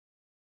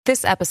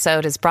This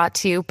episode is brought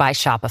to you by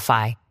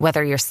Shopify.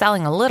 Whether you're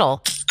selling a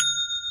little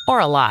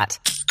or a lot,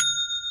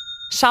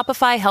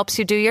 Shopify helps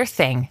you do your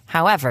thing,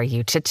 however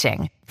you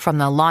cha-ching. From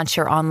the launch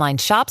your online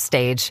shop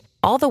stage,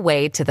 all the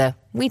way to the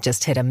we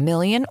just hit 1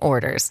 million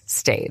orders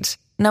stage.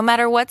 No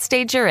matter what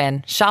stage you're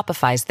in,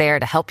 Shopify's there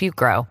to help you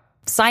grow.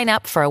 Sign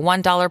up for a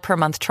 $1 per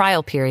month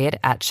trial period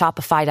at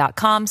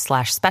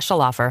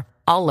shopify.com/special offer,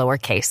 all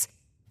lowercase.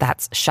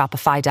 That's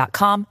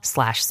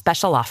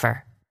shopify.com/special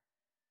offer.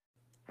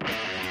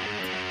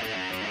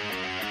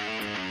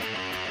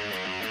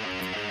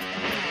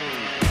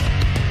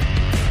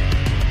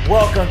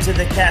 Welcome to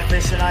the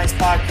Catfish and Ice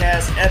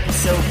Podcast,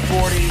 episode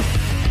 40.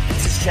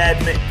 This is Chad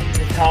with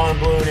Colin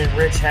Bloom and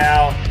Rich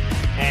Howe,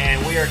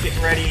 and we are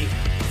getting ready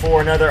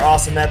for another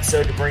awesome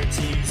episode to bring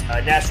to you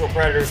Nashville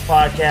Predators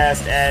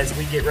podcast as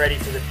we get ready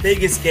for the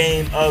biggest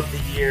game of the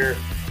year,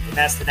 and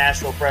that's the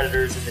Nashville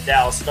Predators and the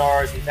Dallas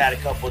Stars. We've had a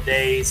couple of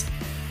days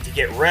to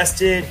get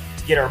rested,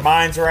 to get our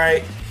minds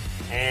right,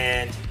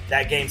 and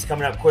that game's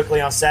coming up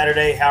quickly on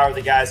Saturday. How are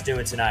the guys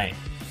doing tonight?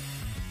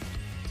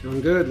 Doing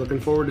good. Looking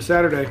forward to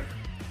Saturday.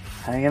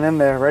 Hanging in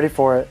there, ready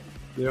for it.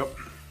 Yep.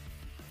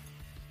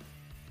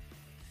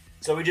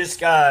 So we just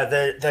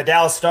the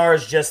Dallas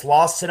Stars just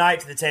lost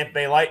tonight to the Tampa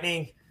Bay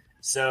Lightning.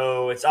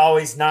 So it's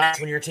always nice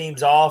when your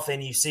team's off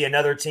and you see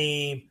another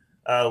team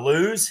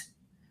lose.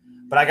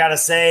 But I got to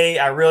say,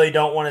 I really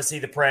don't want to see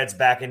the Preds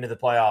back into the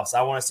playoffs.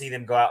 I want to see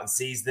them go out and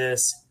seize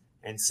this.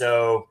 And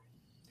so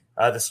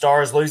the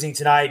Stars losing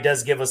tonight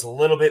does give us a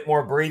little bit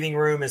more breathing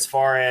room as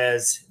far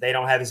as they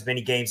don't have as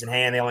many games in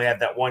hand. They only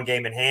have that one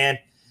game in hand.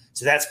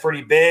 So that's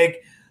pretty big.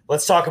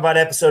 Let's talk about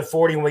episode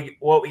 40 and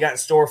what we got in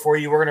store for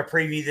you. We're going to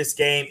preview this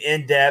game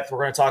in depth. We're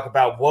going to talk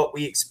about what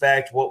we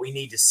expect, what we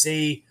need to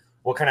see,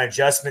 what kind of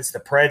adjustments the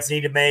Preds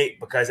need to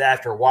make, because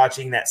after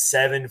watching that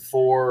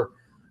 7-4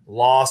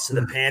 loss to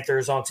the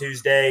Panthers on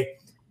Tuesday,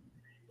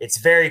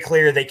 it's very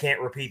clear they can't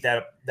repeat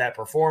that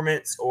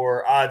performance,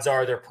 or odds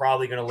are they're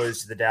probably going to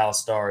lose to the Dallas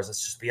Stars.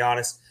 Let's just be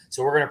honest.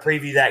 So we're going to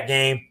preview that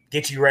game,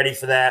 get you ready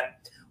for that.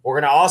 We're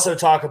going to also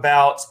talk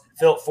about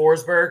Philip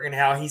Forsberg and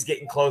how he's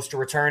getting close to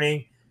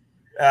returning.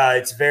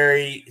 It's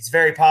very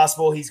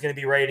possible he's going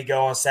to be ready to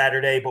go on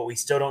Saturday, but we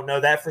still don't know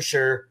that for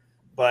sure.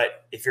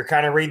 But if you're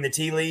kind of reading the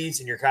tea leaves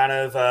and you're kind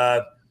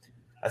of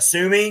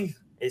assuming,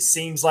 it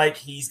seems like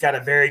he's got a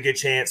very good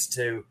chance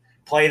to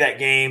play that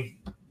game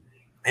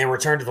and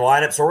return to the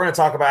lineup. So we're going to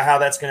talk about how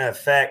that's going to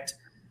affect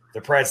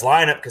the Preds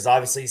lineup, because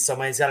obviously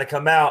somebody's got to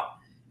come out,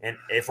 and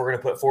if we're going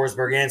to put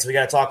Forsberg in, so we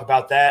got to talk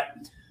about that.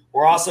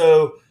 We're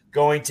also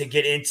going to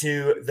get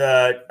into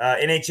the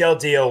NHL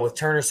deal with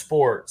Turner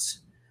Sports.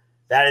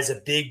 That is a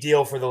big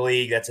deal for the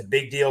league. That's a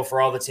big deal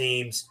for all the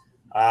teams.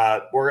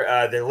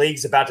 The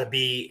league's about to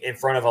be in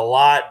front of a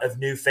lot of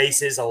new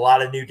faces, a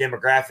lot of new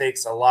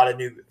demographics, a lot of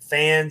new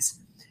fans.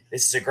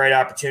 This is a great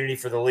opportunity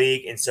for the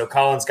league, and so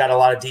Colin's got a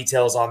lot of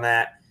details on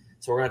that.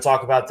 So we're going to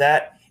talk about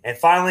that. And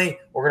finally,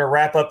 we're going to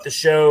wrap up the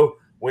show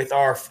with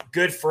our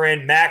good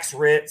friend Max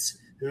Ritz,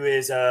 who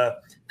is a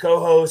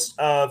co-host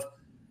of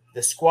the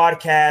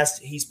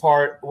Squadcast. He's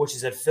which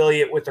is an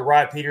affiliate with the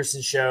Rod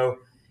Peterson Show.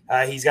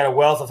 He's got a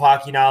wealth of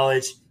hockey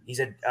knowledge. He's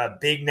a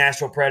big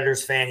Nashville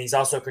Predators fan. He's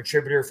also a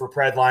contributor for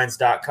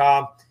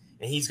Predlines.com,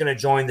 and he's going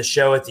to join the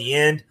show at the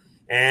end.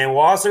 And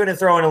we're also going to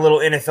throw in a little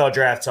NFL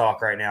draft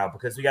talk right now,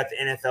 because we got the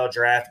NFL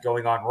draft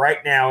going on right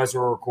now as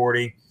we're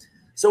recording.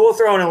 So we'll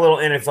throw in a little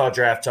NFL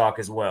draft talk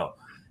as well.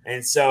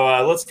 And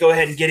so let's go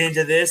ahead and get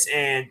into this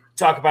and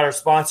talk about our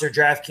sponsor.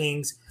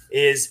 DraftKings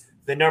is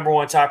the number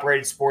one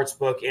top-rated sports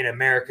book in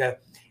America,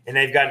 and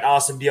they've got an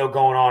awesome deal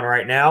going on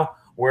right now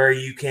where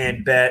you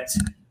can bet.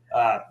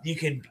 You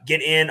can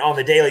get in on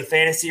the daily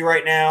fantasy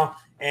right now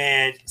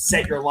and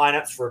set your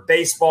lineups for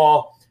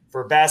baseball,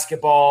 for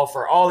basketball,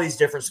 for all these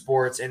different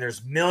sports, and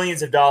there's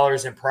millions of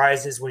dollars in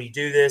prizes when you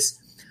do this.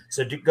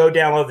 So go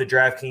download the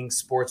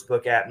DraftKings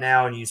Sportsbook app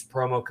now and use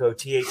promo code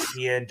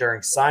THPN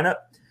during signup.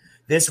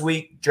 This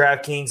week,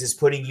 DraftKings is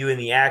putting you in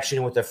the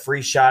action with a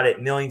free shot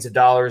at millions of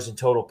dollars in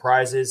total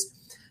prizes.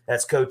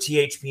 That's code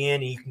THPN,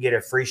 and you can get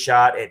a free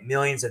shot at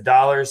millions of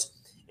dollars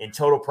in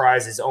total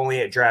prizes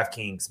only at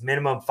DraftKings.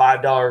 Minimum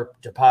 $5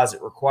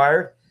 deposit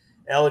required.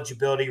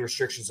 Eligibility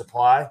restrictions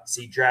apply.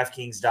 See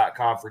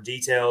DraftKings.com for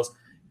details.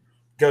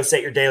 Go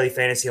set your daily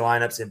fantasy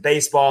lineups in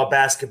baseball,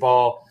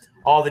 basketball,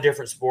 all the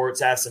different sports.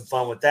 Have some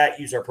fun with that.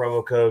 Use our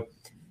promo code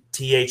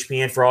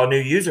THPN for all new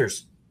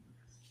users.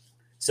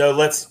 So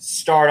let's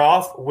start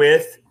off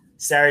with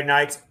Saturday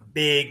night's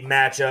big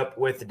matchup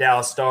with the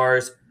Dallas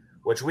Stars,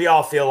 which we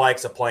all feel like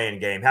is a play-in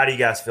game. How do you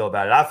guys feel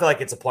about it? I feel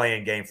like it's a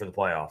play-in game for the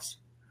playoffs.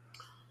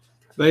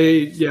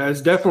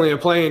 It's definitely a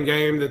play-in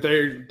game that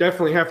they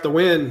definitely have to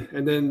win.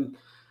 And then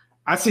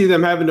I see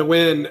them having to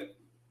win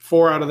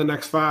 4 out of the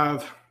next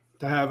 5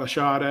 to have a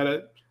shot at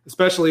it,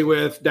 especially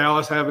with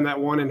Dallas having that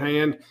one in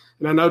hand.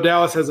 And I know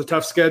Dallas has a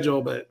tough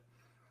schedule, but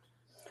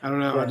I don't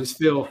know. Yeah. I just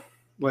feel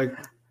like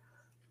 –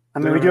 I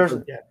mean,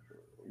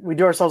 we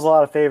do ourselves a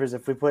lot of favors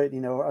if we put,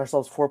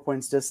 ourselves 4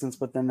 points distance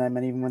within them,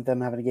 and even with them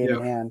having a game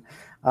in hand.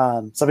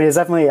 So I mean, it's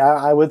definitely,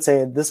 I would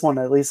say this one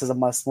at least is a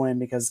must win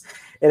because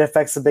it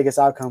affects the biggest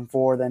outcome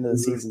for the end of the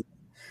season.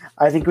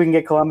 I think we can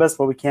get Columbus,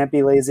 but we can't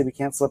be lazy. We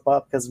can't slip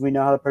up because we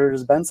know how the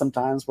Predators have been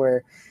sometimes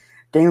where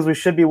games we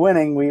should be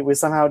winning, we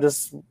somehow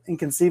just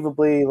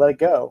inconceivably let it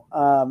go.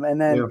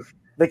 And then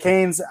the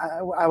Canes,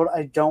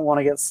 I don't want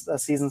to get a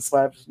season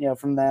swept,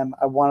 from them.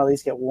 I want to at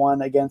least get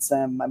one against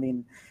them. I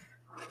mean,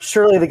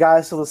 surely the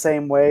guys feel the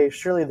same way.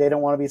 Surely they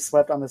don't want to be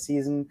swept on the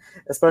season,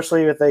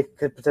 especially if they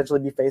could potentially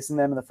be facing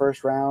them in the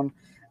first round.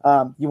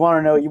 You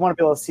want to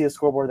be able to see a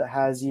scoreboard that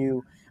has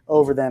you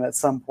over them at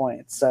some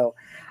point. So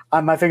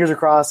my fingers are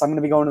crossed. I'm going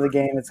to be going to the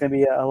game. It's going to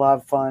be a lot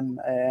of fun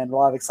and a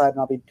lot of excitement.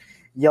 I'll be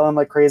yelling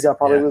like crazy. I'll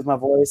probably lose my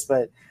voice,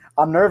 but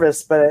I'm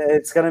nervous. But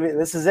it's going to be.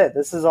 This is it.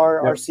 This is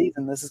our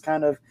season. This is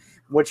kind of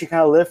what you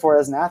kind of live for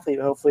as an athlete.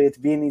 Hopefully, to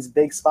be in these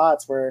big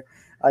spots where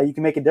you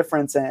can make a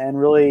difference and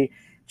really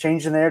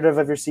change the narrative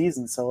of your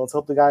season. So let's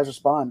hope the guys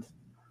respond.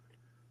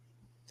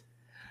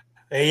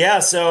 Yeah,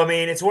 so I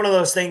mean, it's one of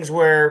those things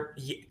where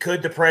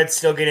could the Preds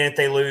still get in if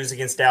they lose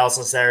against Dallas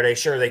on Saturday?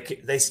 Sure,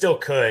 they still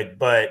could,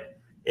 but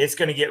it's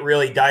going to get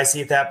really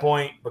dicey at that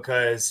point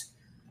because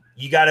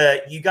you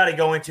gotta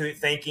go into it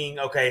thinking,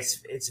 okay,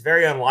 it's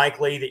very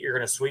unlikely that you're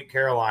going to sweep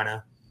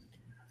Carolina.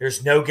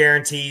 There's no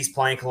guarantees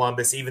playing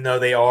Columbus, even though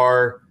they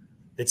are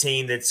the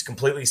team that's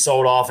completely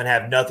sold off and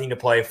have nothing to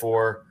play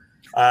for.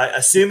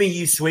 Assuming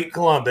you sweep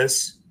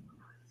Columbus,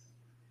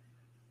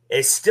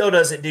 it still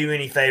doesn't do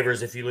any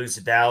favors if you lose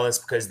to Dallas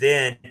because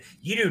then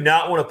you do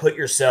not want to put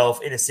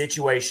yourself in a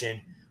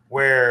situation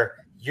where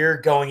you're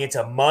going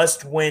into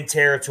must-win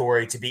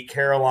territory to beat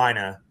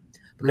Carolina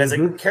because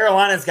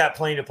Carolina's got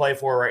plenty to play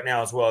for right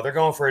now as well. They're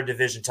going for a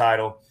division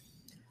title.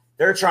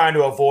 They're trying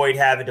to avoid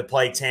having to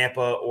play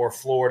Tampa or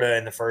Florida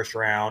in the first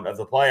round of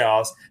the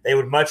playoffs. They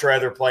would much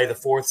rather play the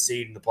 4th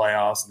seed in the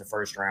playoffs in the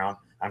first round,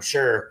 I'm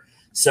sure.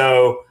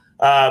 So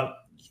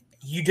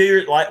you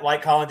do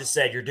like Colin just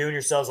said, you're doing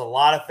yourselves a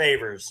lot of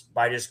favors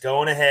by just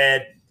going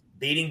ahead,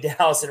 beating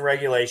Dallas in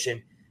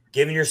regulation,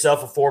 giving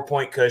yourself a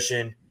 4-point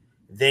cushion.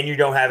 Then you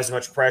don't have as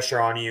much pressure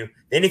on you.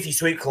 Then if you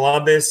sweep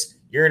Columbus,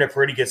 you're in a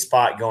pretty good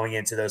spot going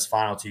into those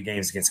final 2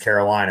 games against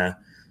Carolina.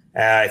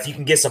 If you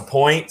can get some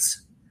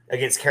points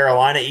against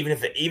Carolina, even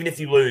if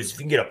you lose, if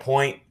you can get a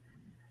point,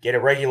 get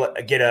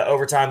a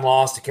overtime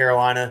loss to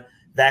Carolina,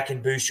 that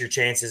can boost your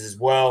chances as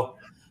well.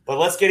 But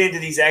let's get into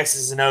these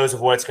X's and O's of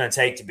what it's going to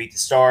take to beat the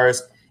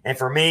Stars. And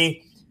for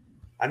me,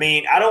 I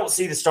mean, I don't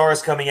see the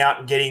Stars coming out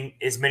and getting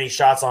as many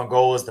shots on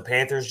goal as the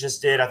Panthers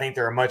just did. I think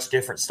they're a much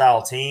different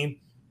style team.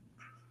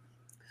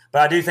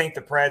 But I do think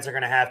the Preds are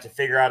going to have to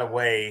figure out a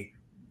way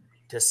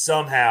to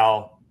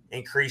somehow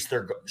increase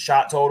their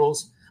shot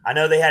totals. I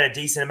know they had a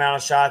decent amount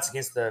of shots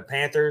against the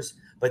Panthers,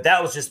 but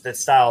that was just the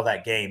style of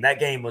that game. That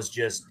game was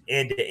just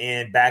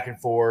end-to-end, back and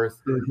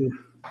forth,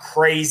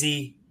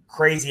 crazy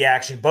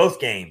action. Both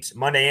games,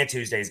 Monday and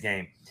Tuesday's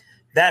game.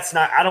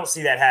 I don't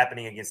see that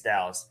happening against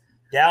Dallas.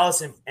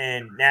 Dallas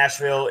and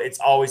Nashville, it's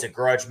always a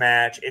grudge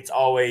match. It's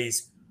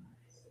always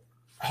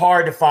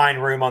hard to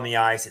find room on the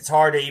ice. It's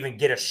hard to even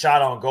get a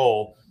shot on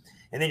goal.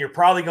 And then you're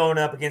probably going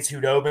up against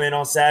Hudobin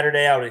on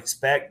Saturday. I would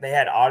expect they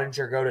had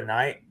Ottinger go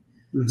tonight.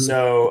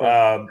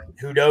 So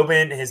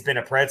Hudobin has been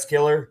a Preds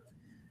killer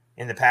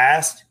in the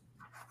past.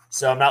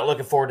 So I'm not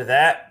looking forward to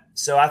that.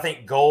 So I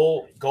think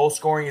goal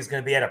scoring is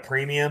going to be at a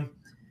premium.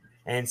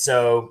 And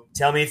so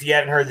tell me if you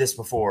haven't heard this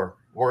before.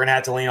 We're going to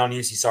have to lean on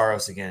UC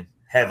Saros again,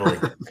 heavily.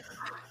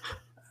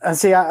 And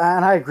see,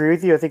 I agree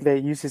with you. I think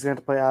that UC is going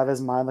to play out of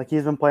his mind. Like,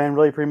 he's been playing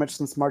really pretty much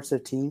since March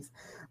 15th.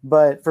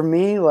 But for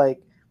me, like,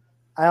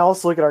 I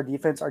also look at our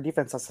defense. Our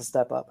defense has to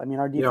step up. I mean,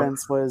 our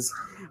defense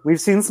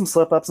we've seen some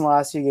slip-ups in the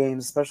last few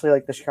games, especially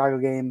like the Chicago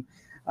game,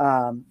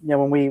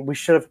 when we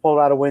should have pulled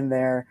out a win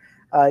there.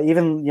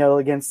 Even,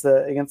 against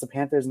the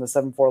Panthers in the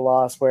 7-4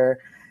 loss where,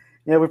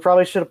 we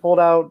probably should have pulled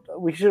out.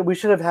 We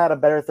should have had a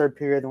better third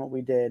period than what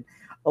we did.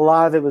 A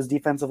lot of it was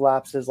defensive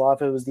lapses. A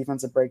lot of it was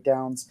defensive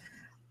breakdowns.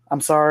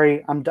 I'm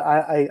sorry.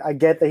 I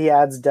get that he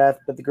adds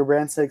depth, but the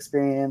Gabranson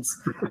experience,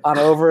 I'm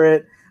over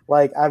it.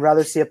 Like, I'd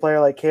rather see a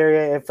player like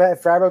Carrier. If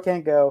Fabro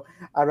can't go,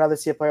 I'd rather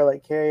see a player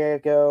like Carrier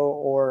go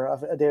or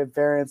a David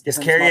Ferentz. Is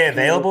Carrier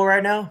available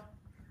right now?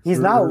 He's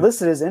not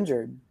listed as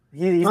injured.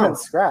 He's been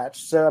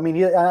scratched. So, I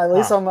mean, at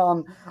least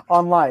on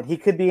online. He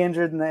could be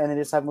injured, and they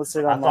just haven't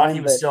listed it online. I thought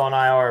he was still on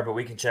IR, but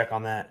we can check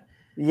on that.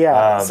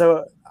 Yeah.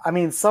 So, I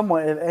mean,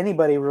 someone, if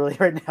anybody really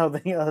right now, other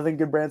than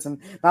Goodbranson,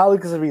 not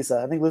Lucas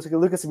Avisa. I think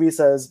Lucas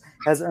Avisa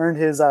has earned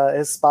his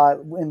spot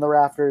in the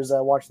rafters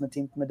watching the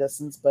team from a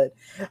distance. But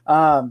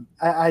I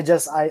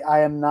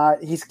am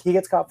not – he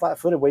gets caught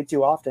flat-footed way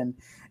too often.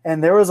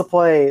 And there was a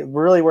play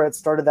really where it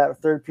started that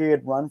third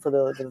period run for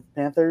the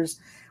Panthers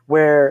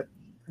where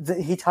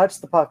he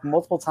touched the puck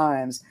multiple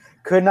times,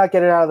 could not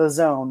get it out of the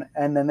zone,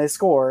 and then they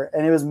score.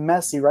 And it was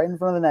messy right in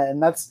front of the net. And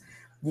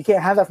You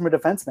can't have that from a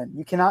defenseman.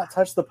 You cannot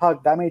touch the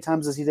puck that many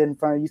times as he did in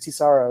front of UC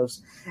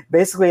Saros,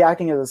 basically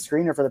acting as a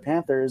screener for the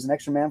Panthers, an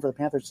extra man for the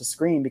Panthers to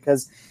screen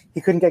because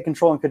he couldn't get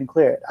control and couldn't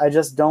clear it. I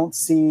just don't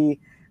see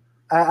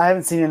 – I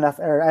haven't seen enough –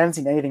 or I haven't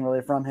seen anything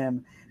really from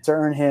him to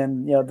earn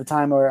him, the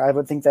time where I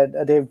would think that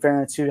David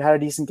Ferentz, who had a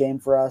decent game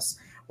for us,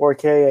 or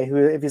Carrier, who,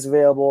 if he's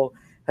available,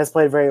 has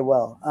played very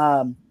well.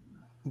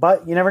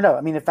 But you never know.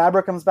 I mean, if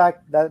Fabra comes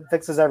back, that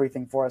fixes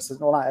everything for us.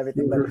 Well, not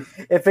everything, but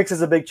it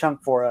fixes a big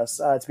chunk for us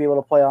to be able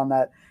to play on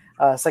that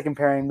second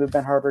pairing, move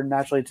Ben Harper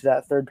naturally to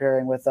that third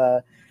pairing with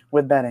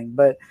Benning.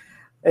 But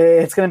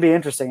it's going to be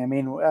interesting. I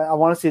mean, I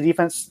want to see the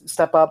defense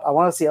step up. I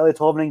want to see Elliot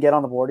Tolvanen get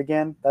on the board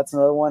again. That's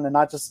another one. And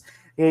not just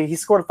he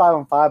scored a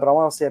 5-on-5, but I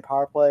want to see a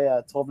power play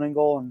Tolvanen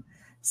goal. And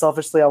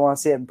selfishly, I want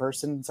to see it in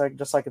person, so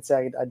I could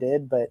say I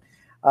did. But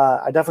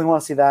I definitely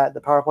want to see that.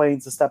 The power play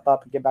needs to step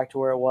up and get back to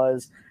where it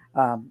was.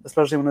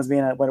 Especially when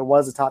it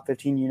was a top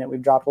 15 unit. We've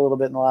dropped a little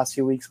bit in the last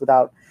few weeks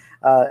without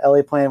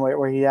LA playing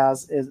where he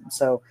has.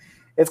 So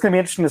it's going to be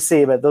interesting to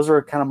see, but those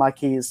are kind of my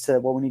keys to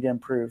what we need to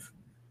improve.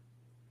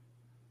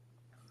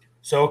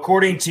 So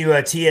according to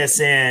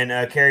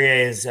TSN,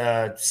 Carrier is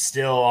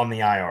still on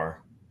the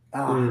IR.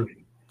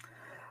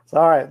 So,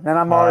 all right, then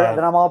I'm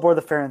all aboard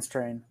the Ferentz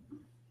train.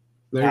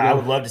 I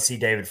would love to see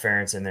David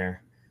Ferentz in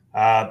there.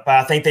 But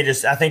I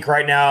think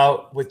right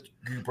now with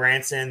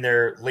Branson,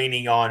 they're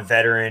leaning on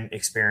veteran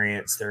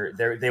experience.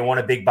 They want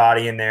a big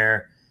body in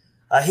there.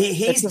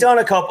 He's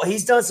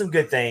done some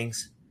good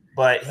things,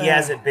 but he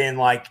hasn't been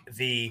like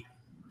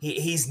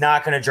he's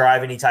not going to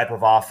drive any type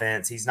of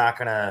offense. He's not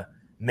going to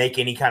make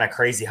any kind of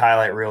crazy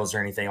highlight reels or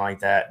anything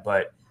like that.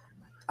 But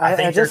I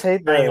think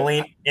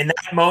in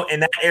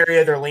that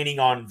area, they're leaning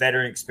on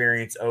veteran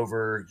experience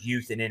over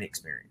youth and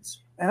inexperience.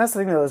 And that's the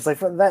thing, though, is like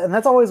that, and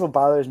that's always what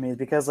bothers me, is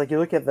because like you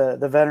look at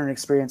the veteran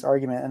experience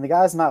argument, and the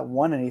guy's not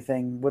won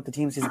anything with the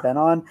teams he's been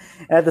on,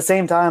 and at the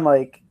same time,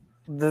 like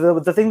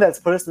the thing that's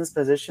put us in this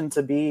position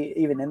to be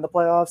even in the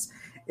playoffs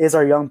is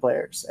our young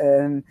players,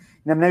 and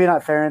maybe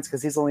not Ferentz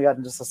because he's only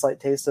gotten just a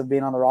slight taste of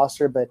being on the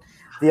roster, but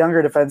the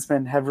younger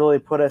defensemen have really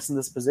put us in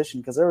this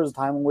position because there was a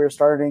time when we were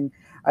starting,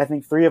 I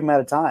think, 3 of them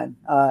at a time,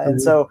 and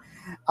so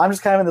I'm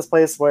just kind of in this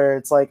place where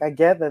it's like I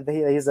get that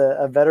he's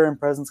a veteran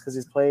presence because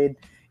he's played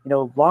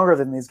longer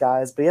than these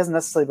guys, but he hasn't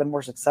necessarily been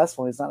more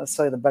successful. He's not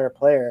necessarily the better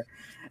player.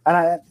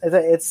 And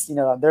it's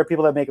there are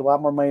people that make a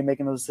lot more money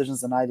making those decisions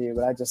than I do,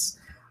 but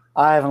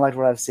I haven't liked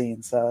what I've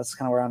seen. So that's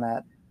kind of where I'm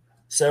at.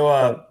 So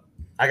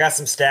I got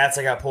some stats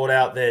I got pulled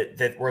out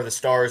that where the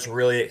Stars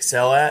really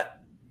excel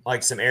at,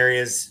 like some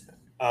areas,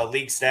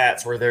 league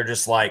stats where they're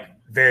just like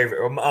very,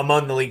 very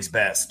among the league's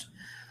best.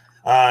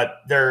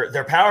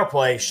 Their power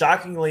play,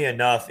 shockingly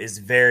enough, is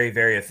very,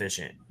 very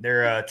efficient.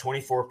 They're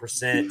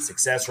 24%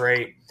 success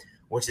rate,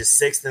 which is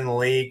 6th in the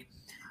league.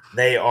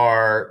 They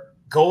are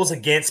goals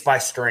against by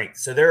strength,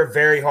 so they're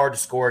very hard to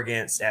score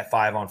against at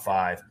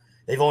 5-on-5.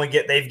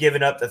 They've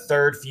given up the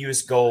 3rd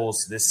fewest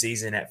goals this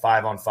season at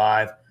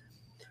 5-on-5.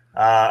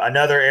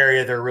 Another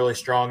area they're really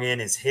strong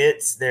in is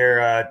hits. They're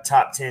a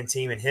top 10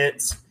 team in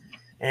hits,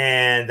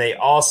 and they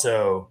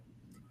also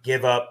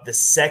give up the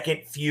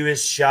 2nd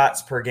fewest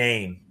shots per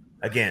game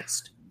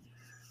against.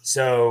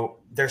 So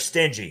they're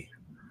stingy,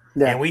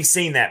 and we've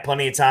seen that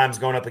plenty of times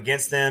going up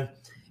against them.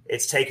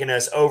 It's taken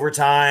us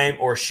overtime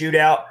or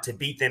shootout to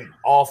beat them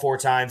all 4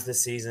 times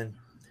this season.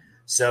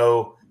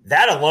 So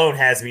that alone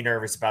has me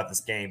nervous about this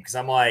game because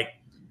I'm like,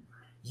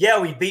 yeah,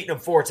 we've beaten them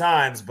 4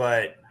 times,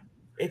 but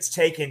it's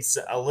taken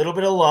a little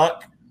bit of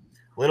luck,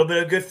 a little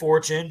bit of good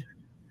fortune,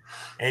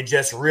 and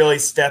just really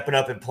stepping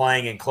up and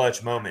playing in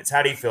clutch moments.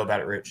 How do you feel about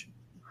it, Rich?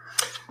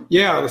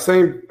 Yeah, the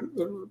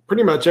same,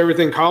 pretty much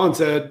everything Colin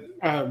said.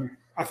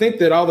 I think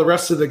that all the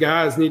rest of the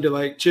guys need to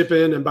like chip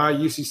in and buy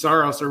UC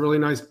Saros a really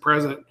nice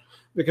present,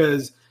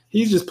 because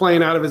he's just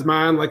playing out of his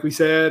mind, like we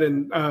said.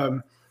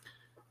 And,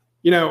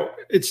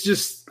 it's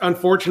just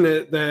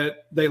unfortunate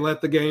that they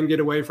let the game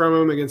get away from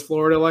him against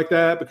Florida like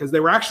that, because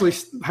they were actually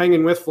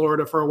hanging with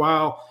Florida for a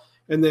while.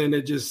 And then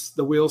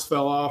the wheels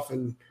fell off.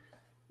 And,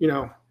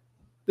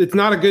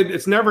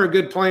 it's never a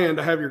good plan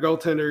to have your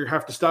goaltender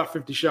have to stop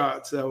 50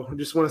 shots. So I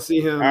just want to see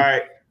him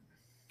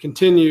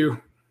continue,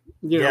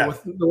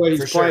 with the way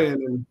he's playing.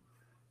 And,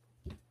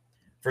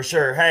 for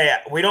sure. Hey,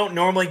 we don't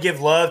normally give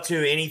love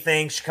to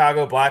anything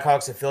Chicago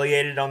Blackhawks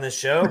affiliated on this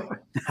show,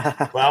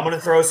 but I'm going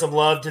to throw some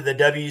love to the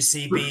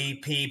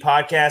WCBP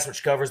podcast,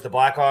 which covers the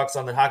Blackhawks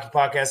on the Hockey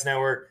Podcast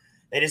Network.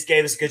 They just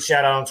gave us a good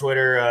shout out on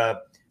Twitter,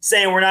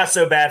 saying we're not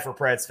so bad for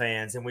Preds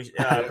fans, and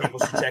people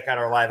should check out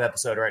our live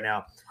episode right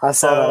now. I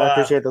saw that. I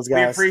appreciate those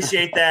guys. We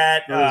appreciate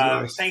that.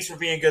 Nice. Thanks for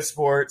being good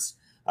sports.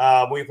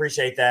 We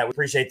appreciate that. We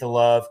appreciate the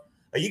love.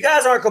 You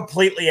guys aren't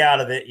completely out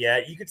of it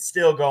yet. You could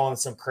still go on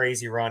some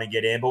crazy run and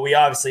get in, but we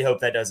obviously hope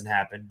that doesn't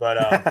happen.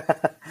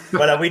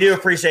 But we do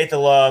appreciate the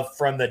love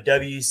from the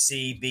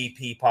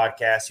WCBP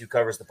podcast, who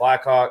covers the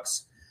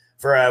Blackhawks.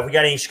 For if we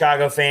got any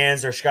Chicago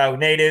fans or Chicago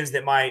natives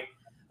that might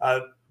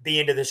be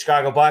into the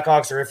Chicago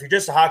Blackhawks, or if you're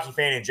just a hockey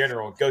fan in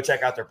general, go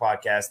check out their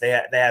podcast. They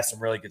have some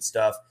really good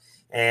stuff.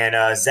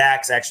 And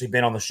Zach's actually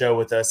been on the show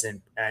with us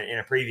in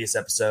a previous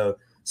episode.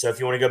 So if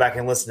you want to go back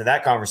and listen to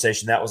that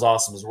conversation, that was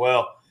awesome as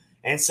well.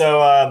 And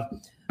so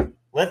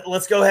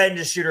let's go ahead and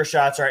just shoot our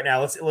shots right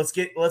now. Let's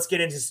get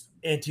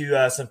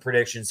into some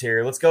predictions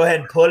here. Let's go ahead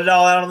and put it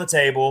all out on the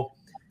table.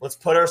 Let's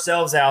put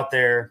ourselves out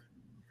there.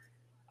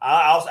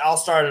 I'll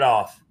start it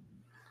off.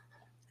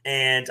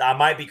 And I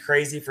might be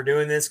crazy for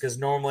doing this because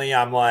normally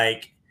I'm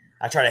like,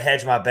 I try to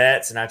hedge my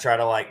bets and I try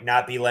to like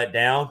not be let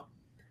down.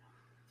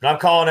 But I'm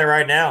calling it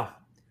right now.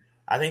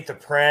 I think the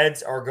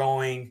Preds are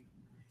going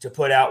to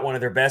put out one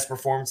of their best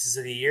performances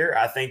of the year.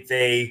 I think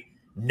they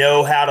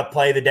know how to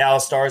play the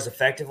Dallas Stars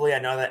effectively.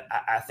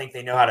 I think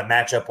they know how to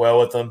match up well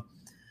with them.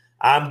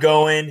 I'm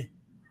going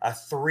a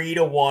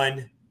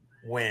 3-1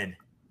 win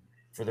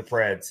for the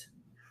Preds.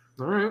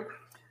 All right.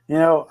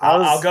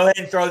 I'll go ahead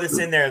and throw this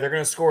in there. They're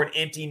going to score an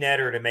empty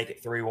netter to make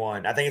it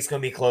 3-1. I think it's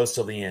going to be close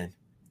till the end.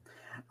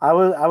 I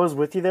was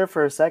with you there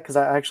for a sec because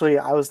I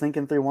was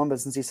thinking 3-1, but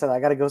since you said I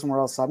got to go somewhere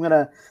else, so I'm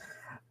gonna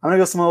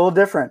go somewhere a little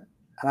different,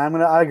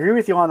 and I agree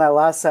with you on that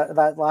last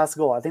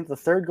goal. I think the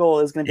third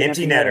goal is going to be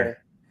empty netter,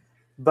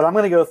 but I'm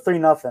going to go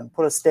 3-0.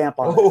 Put a stamp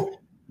on it.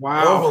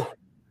 Wow.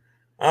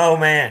 Oh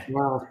man.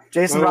 Wow.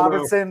 Jason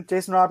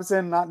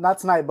Robertson, not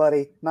tonight,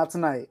 buddy. Not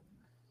tonight.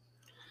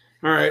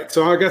 All right.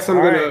 So I guess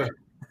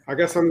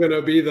I'm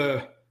gonna be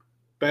the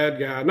bad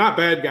guy. Not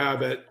bad guy,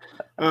 but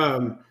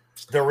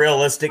the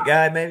realistic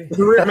guy, maybe.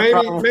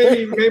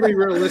 maybe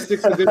realistic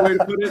is a good way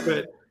to put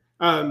it.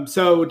 But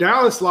so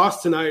Dallas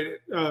lost tonight,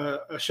 a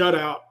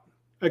shutout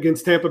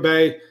against Tampa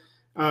Bay.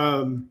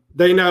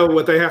 They know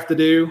what they have to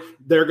do.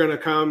 They're going to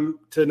come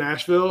to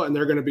Nashville and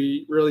they're going to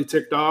be really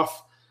ticked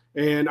off.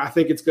 And I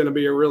think it's going to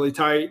be a really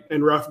tight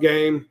and rough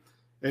game.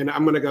 And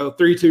I'm going to go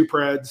 3-2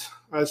 Preds.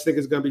 I just think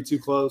it's going to be too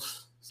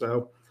close.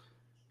 So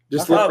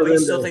just but you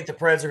still think the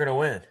Preds are going to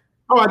win?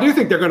 Oh, I do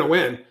think they're going to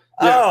win.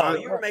 Yeah,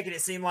 you were making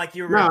it seem like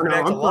you were going to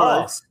predict a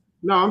loss.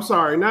 No, I'm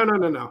sorry. No.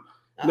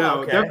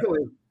 Okay.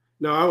 Definitely.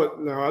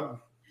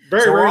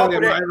 Very rarely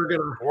am I ever going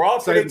to. We're all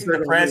predicting the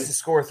Preds to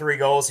score 3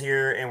 goals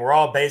here, and we're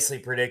all basically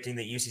predicting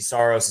that UC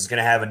Saros is going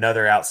to have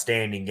another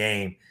outstanding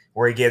game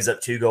where he gives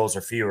up 2 goals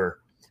or fewer.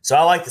 So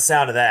I like the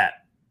sound of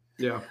that.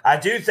 Yeah. I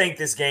do think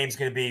this game's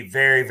going to be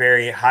very,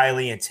 very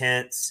highly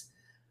intense.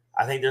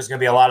 I think there's going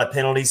to be a lot of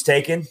penalties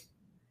taken.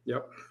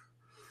 Yep.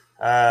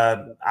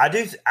 I've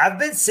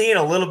been seeing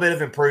a little bit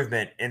of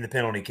improvement in the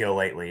penalty kill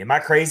lately. Am I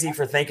crazy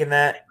for thinking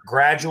that?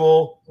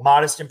 Gradual,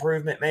 modest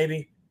improvement,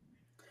 maybe?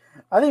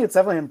 I think it's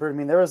definitely improved. I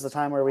mean, there was a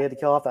time where we had to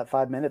kill off that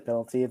 5-minute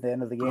penalty at the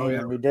end of the game,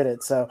 and we did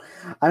it. So,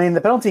 I mean, the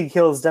penalty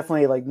kill is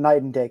definitely like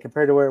night and day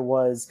compared to where it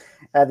was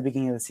at the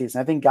beginning of the season.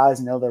 I think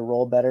guys know their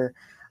role better.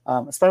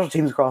 Special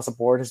teams across the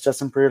board has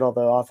just improved,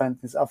 although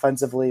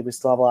offensively we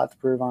still have a lot to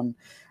prove on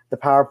the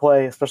power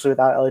play, especially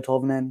without Ellie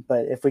Tolvanen.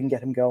 But if we can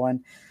get him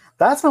going,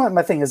 that's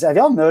my thing is, have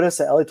y'all noticed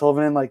that Ellie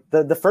Tolvanen, like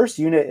the first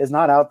unit is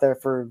not out there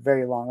for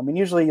very long? I mean,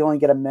 usually you only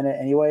get a minute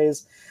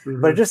anyways,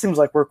 but it just seems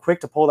like we're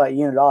quick to pull that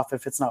unit off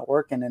if it's not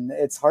working, and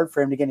it's hard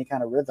for him to get any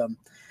kind of rhythm.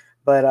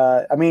 But,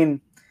 I mean,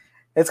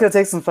 it's going to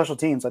take some special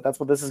teams. Like that's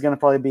what this is going to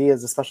probably be,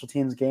 is a special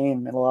teams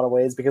game in a lot of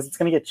ways, because it's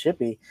going to get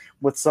chippy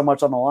with so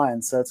much on the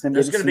line. So it's going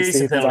to be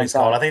some penalties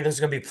called. I think there's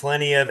going to be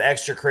plenty of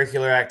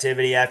extracurricular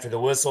activity after the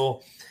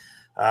whistle.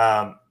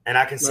 And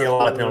I can see a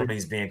lot of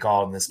penalties being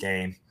called in this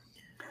game.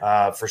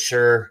 For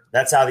sure.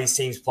 That's how these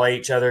teams play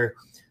each other.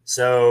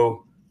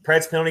 So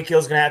Preds penalty kill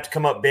is going to have to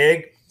come up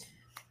big.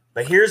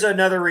 But here's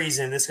another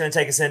reason. This is going to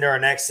take us into our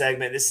next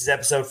segment. This is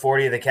episode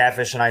 40 of the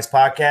Catfish and Ice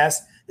podcast.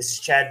 This is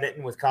Chad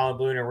Mitten with Colin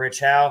Bloom and Rich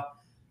Howe.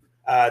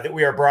 That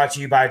we are brought to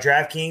you by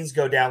DraftKings.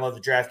 Go download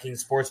the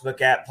DraftKings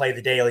Sportsbook app, play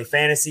the daily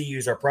fantasy,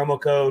 use our promo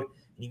code.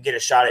 You can get a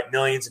shot at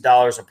millions of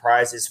dollars in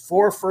prizes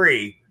for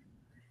free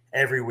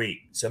every week.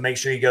 So make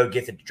sure you go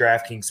get the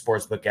DraftKings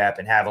Sportsbook app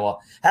and have a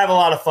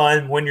lot of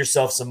fun, win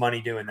yourself some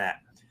money doing that.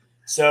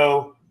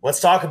 So let's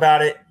talk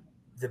about it.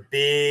 The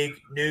big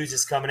news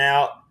is coming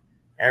out.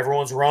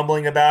 Everyone's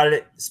rumbling about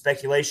it.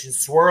 Speculation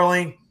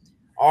swirling.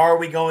 Are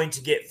we going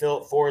to get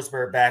Philip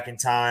Forsberg back in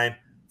time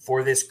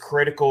for this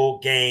critical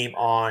game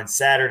on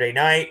Saturday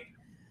night?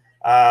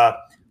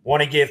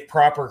 Want to give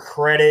proper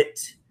credit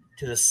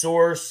to the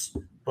source,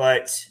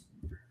 but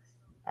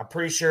I'm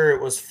pretty sure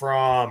it was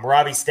from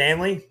Robbie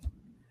Stanley,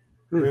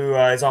 who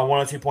is on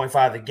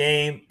 102.5 The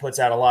Game, puts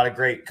out a lot of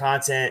great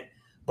content.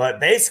 But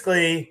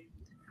basically,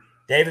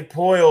 David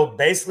Poyle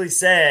basically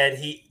said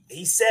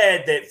he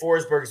said that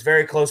Forsberg is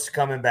very close to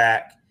coming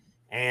back,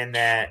 and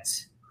that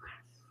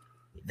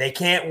they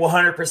can't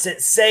 100%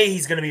 say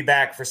he's going to be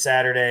back for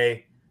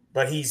Saturday,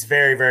 but he's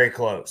very, very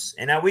close.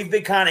 And now we've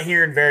been kind of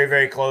hearing very,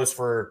 very close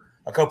for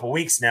a couple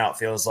weeks now, it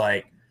feels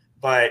like.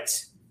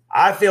 But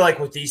I feel like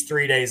with these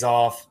 3 days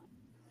off,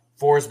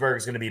 Forsberg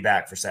is going to be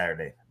back for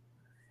Saturday.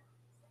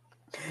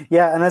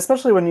 Yeah, and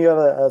especially when you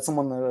have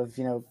someone of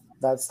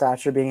that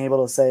stature being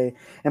able to say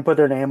and put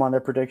their name on their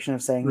prediction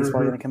of saying he's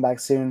probably going to come back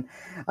soon,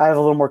 I have a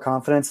little more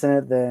confidence in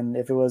it than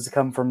if it was to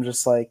come from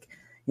just like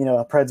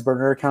a Preds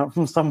burner account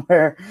from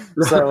somewhere.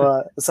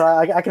 So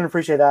I can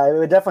appreciate that. It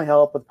would definitely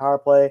help with power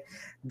play,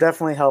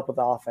 definitely help with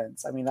the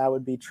offense. I mean, that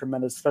would be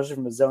tremendous, especially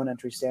from a zone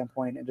entry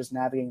standpoint and just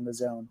navigating the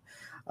zone.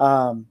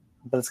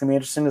 But it's going to be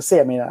interesting to see.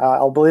 I mean,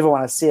 I'll believe it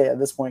when I see it at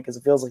this point because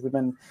it feels like we've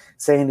been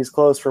saying he's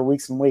close for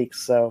weeks and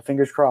weeks. So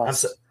fingers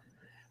crossed.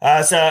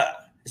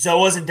 So it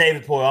wasn't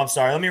David Poyle. I'm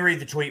sorry. Let me read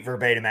the tweet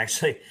verbatim,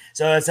 actually.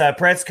 So it's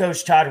Preds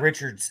coach Todd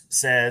Richards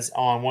says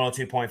on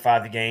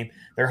 102.5 The Game,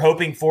 they're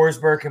hoping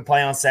Forsberg can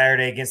play on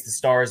Saturday against the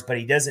Stars, but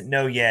he doesn't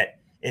know yet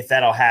if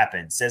that'll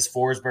happen. Says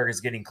Forsberg is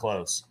getting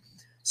close.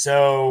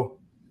 So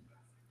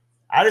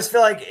I just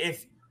feel like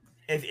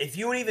if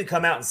you would even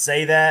come out and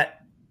say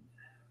that,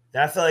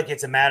 then I feel like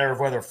it's a matter of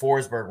whether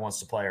Forsberg wants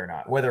to play or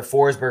not, whether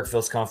Forsberg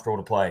feels comfortable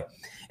to play.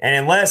 And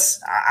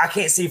unless I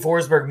can't see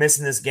Forsberg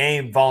missing this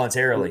game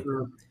voluntarily.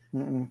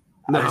 No.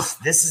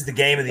 This is the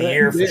game of the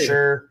year for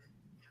sure.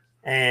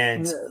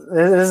 And this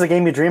is a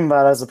game you dream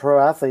about as a pro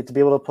athlete, to be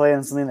able to play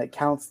in something that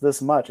counts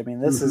this much. I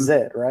mean, this is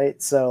it,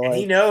 right? So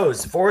he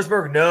knows.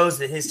 Forsberg knows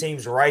that his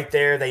team's right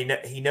there.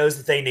 He knows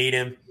that they need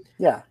him.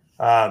 Yeah.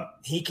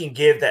 He can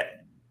give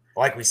that,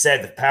 like we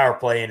said, the power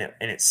play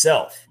in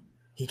itself.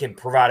 He can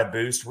provide a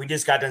boost. We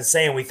just got done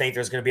saying we think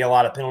there's going to be a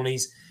lot of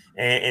penalties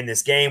in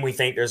this game. We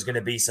think there's going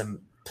to be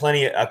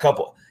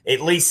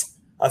at least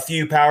a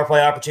few power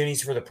play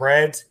opportunities for the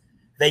Preds.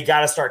 They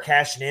got to start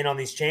cashing in on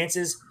these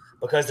chances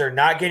because they're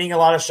not getting a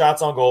lot of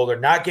shots on goal. They're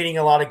not getting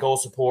a lot of goal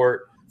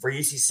support for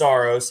UC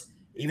Saros,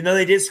 even though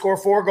they did score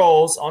 4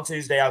 goals on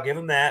Tuesday. I'll give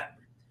them that.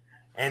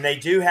 And they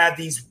do have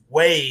these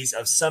ways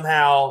of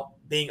somehow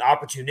being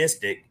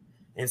opportunistic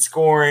and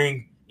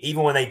scoring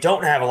even when they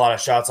don't have a lot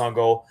of shots on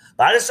goal.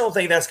 But I just don't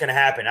think that's going to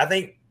happen. I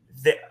think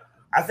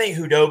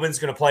Hudobin's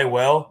going to play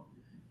well.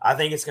 I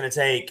think it's going to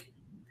take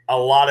a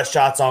lot of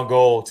shots on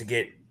goal to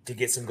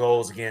get some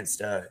goals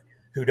against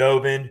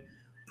Hudobin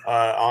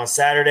on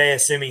Saturday,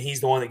 assuming he's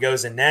the one that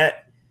goes in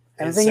net.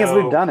 And the thing is,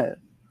 we've done it.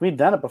 We've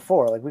done it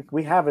before. Like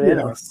we have it in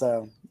us.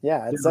 So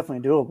yeah, it's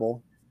definitely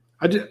doable.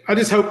 I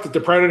just hope that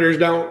the Predators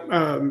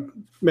don't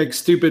make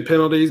stupid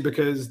penalties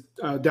because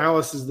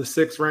Dallas is the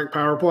 6th ranked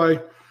power play.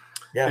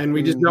 Yeah. And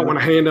we just don't want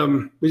to hand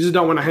them. We just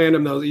don't want to hand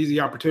them those easy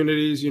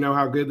opportunities. You know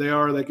how good they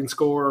are; they can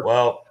score.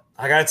 Well,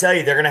 I got to tell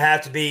you, they're going to have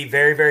to be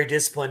very, very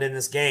disciplined in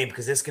this game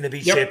because it's going to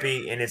be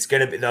chippy and it's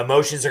going to be the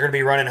emotions are going to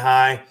be running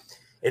high.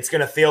 It's going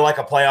to feel like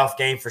a playoff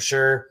game for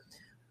sure.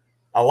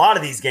 A lot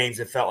of these games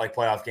have felt like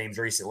playoff games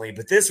recently,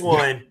 but this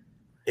one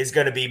is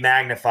going to be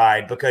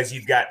magnified because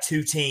you've got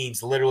 2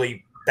 teams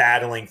literally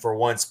battling for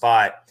one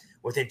spot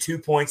within 2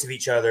 points of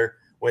each other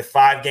with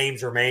 5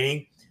 games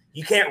remaining.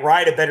 You can't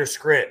write a better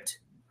script.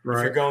 Right.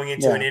 If you're going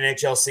into an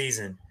NHL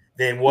season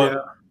than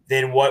what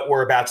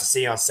we're about to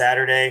see on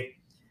Saturday.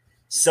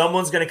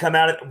 Someone's going to come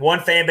out – one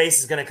fan base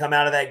is going to come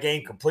out of that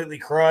game completely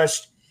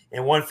crushed,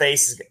 and one fan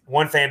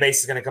base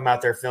is going to come out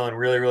there feeling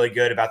really, really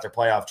good about their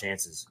playoff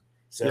chances.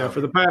 So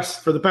for the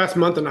past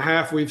month and a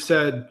half, we've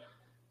said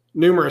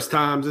numerous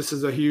times this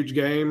is a huge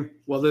game.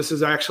 Well, this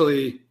is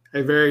actually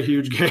a very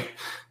huge game.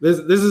 This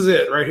is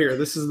it right here.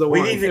 This is the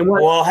one.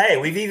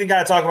 We've even got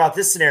to talk about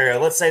this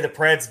scenario. Let's say the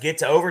Preds get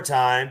to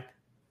overtime.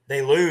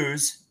 They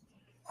lose.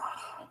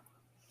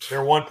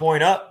 They're 1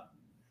 point up.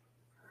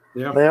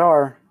 Yeah, they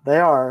are.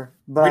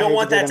 But we don't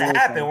want that to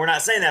happen. We're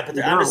not saying that,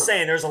 but I'm just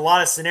saying there's a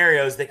lot of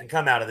scenarios that can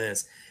come out of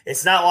this.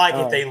 It's not like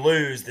if they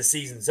lose, the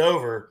season's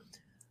over,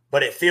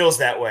 but it feels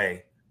that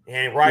way,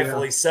 and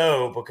rightfully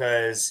so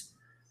because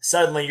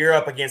suddenly you're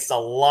up against a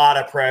lot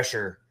of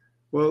pressure.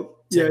 Well,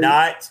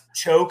 not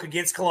choke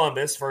against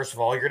Columbus. First of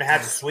all, you're going to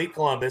have to sweep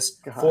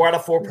Columbus 4 out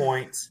of 4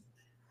 points.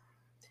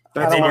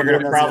 And then you're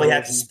going to probably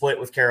have to split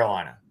with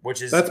Carolina,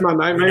 that's my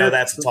nightmare. We know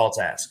that's a tall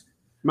task.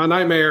 My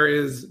nightmare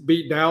is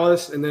beat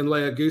Dallas and then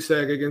lay a goose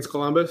egg against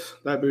Columbus.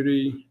 That would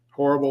be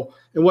horrible.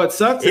 And what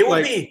sucks, it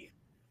would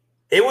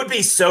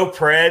be so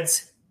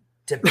Preds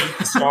to beat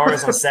the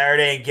Stars on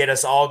Saturday and get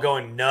us all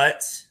going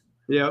nuts.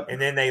 Yeah, and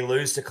then they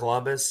lose to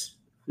Columbus.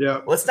 Yeah,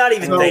 let's not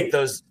even think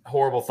those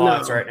horrible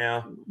thoughts right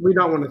now. We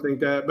don't want to think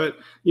that, but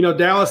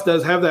Dallas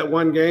does have that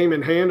one game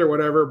in hand or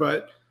whatever.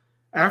 But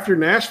after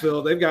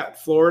Nashville, they've got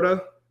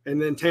Florida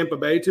and then Tampa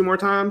Bay 2 more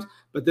times,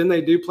 but then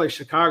they do play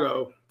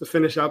Chicago to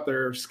finish out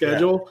their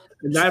schedule. Yeah.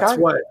 And that's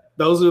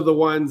those are the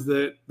ones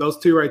those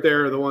 2 right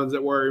there are the ones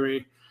that worry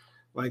me.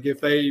 Like if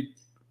they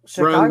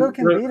Chicago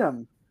can beat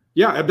them.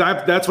 Yeah.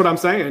 That's what I'm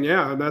saying.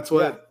 Yeah. And that's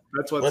what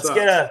let's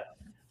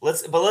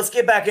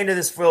get back into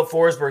this Phil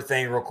Forsberg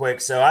thing real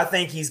quick. So I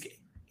think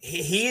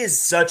he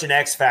is such an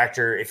X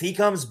factor. If he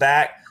comes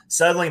back,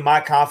 suddenly my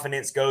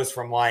confidence goes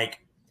from like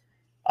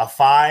a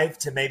 5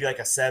 to maybe like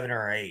a 7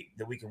 or 8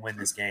 that we can win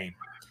this game.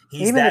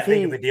 He's even that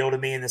big of a deal to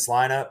me in this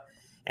lineup.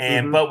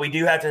 And but we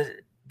do have to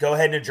go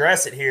ahead and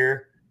address it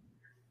here.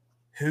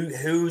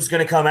 Who's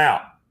going to come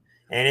out?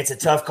 And it's a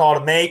tough call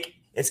to make.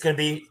 It's going to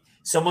be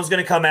someone's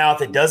going to come out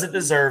that doesn't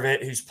deserve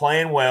it, who's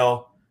playing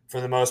well for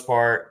the most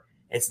part.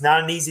 It's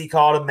not an easy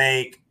call to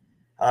make.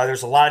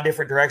 There's a lot of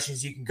different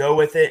directions you can go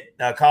with it.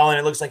 Colin,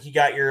 it looks like you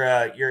got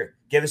your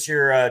give us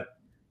your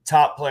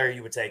top player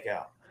you would take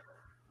out.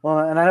 Well,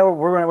 and I know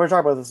we're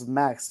talking about this with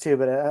Max too,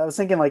 but I was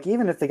thinking like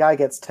even if the guy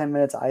gets 10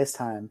 minutes ice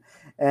time,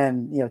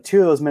 and 2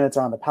 of those minutes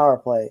are on the power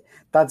play,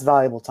 that's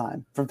valuable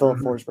time from Philip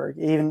Forsberg.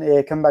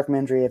 Even coming back from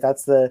injury, if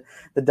that's the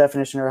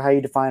definition or how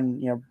you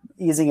define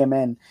easing him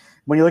in.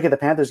 When you look at the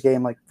Panthers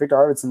game, like Victor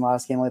Arvidsson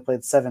last game only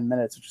played 7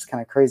 minutes, which is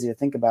kind of crazy to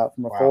think about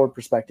from a forward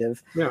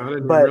perspective. Yeah, I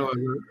didn't realize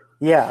that.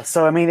 Yeah,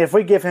 so I mean, if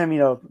we give him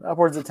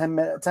upwards of 10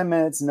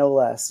 minutes, no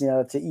less,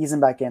 to ease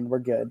him back in, we're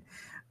good.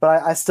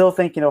 But I still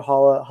think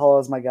Haula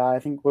is my guy. I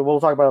think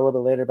we'll talk about it a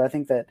little bit later, but I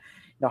think that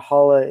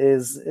Haula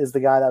is the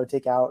guy that I would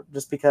take out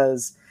just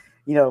because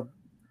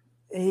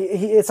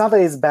it's not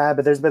that he's bad,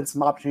 but there's been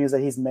some opportunities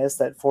that he's missed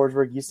that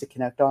Forsberg used to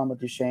connect on with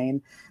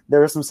Duchesne. There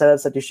were some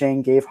setups that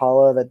Duchesne gave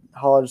Haula that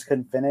Haula just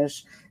couldn't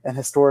finish, and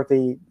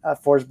historically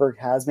Forsberg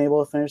has been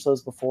able to finish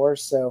those before.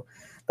 So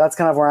that's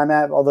kind of where I'm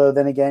at. Although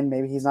then again,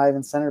 maybe he's not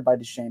even centered by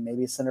Duchesne.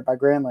 Maybe he's centered by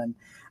Granlund.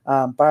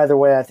 But either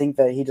way, I think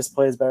that he just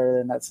plays better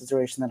in that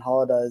situation than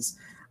Haula does.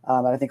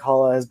 And I think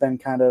Haula has been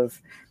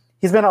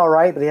he's been all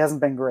right, but he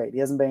hasn't been great. He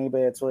hasn't been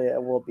anybody that's really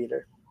a world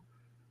beater.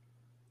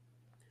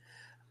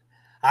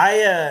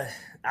 I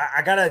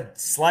gotta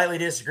slightly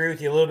disagree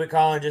with you a little bit,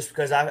 Colin, just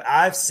because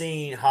I've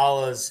seen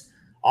Haula's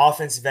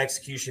offensive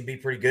execution be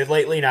pretty good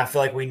lately, and I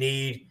feel like we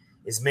need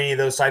as many of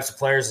those types of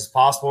players as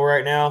possible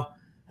right now.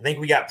 I think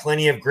we got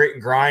plenty of grit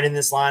and grind in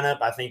this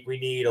lineup. I think we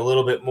need a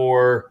little bit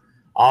more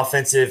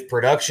offensive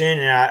production,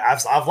 and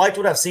I've liked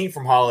what I've seen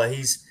from Haula.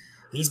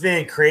 He's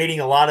been creating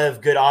a lot of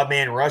good odd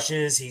man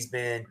rushes. He's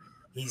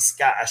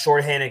got a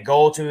shorthanded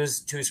goal to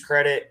his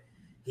credit.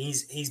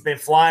 He's been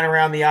flying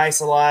around the ice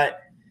a lot.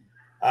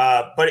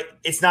 But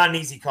it's not an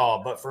easy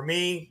call. But for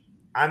me,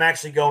 I'm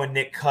actually going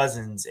Nick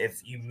Cousins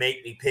if you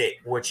make me pick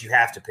what you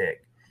have to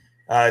pick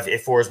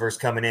if Forsberg's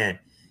coming in.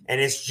 And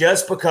it's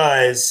just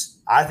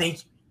because I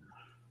think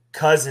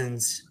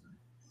Cousins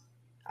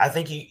 – I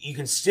think you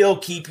can still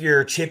keep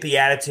your chippy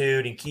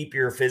attitude and keep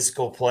your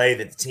physical play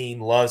that the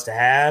team loves to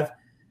have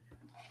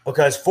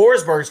because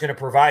Forsberg's going to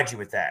provide you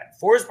with that.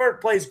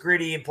 Forsberg plays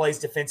gritty and plays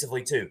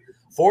defensively too.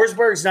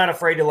 Forsberg's not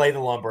afraid to lay the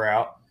lumber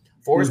out.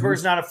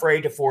 Forsberg's not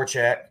afraid to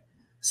forecheck.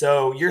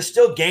 So you're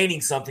still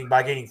gaining something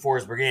by getting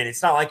Forsberg in.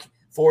 It's not like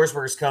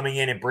Forsberg's coming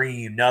in and bringing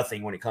you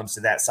nothing when it comes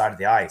to that side of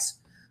the ice.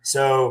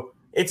 So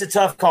it's a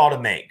tough call to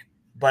make.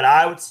 But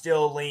I would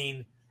still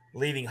lean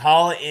leaving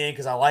Haula in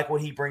because I like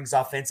what he brings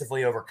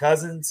offensively over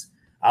Cousins.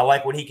 I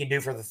like what he can do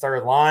for the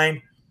third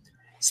line,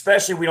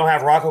 especially we don't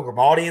have Rocco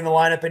Grimaldi in the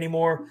lineup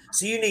anymore.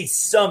 So you need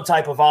some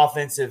type of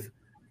offensive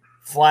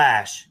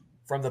flash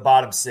from the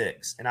bottom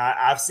six. And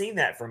I've seen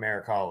that from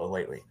Erik Haula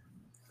lately.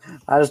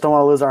 I just don't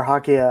want to lose our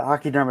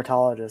hockey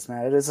dermatologist,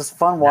 man. It's just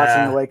fun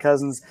watching the way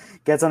Cousins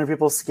gets under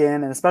people's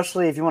skin, and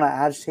especially if you want to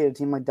agitate a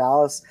team like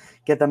Dallas,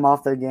 get them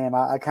off their game.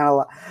 I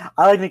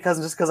like Nick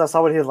Cousins just because I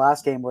saw what he did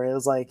last game, where it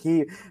was like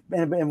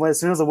as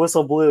soon as the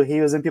whistle blew,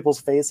 he was in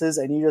people's faces,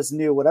 and you just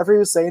knew whatever he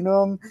was saying to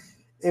them,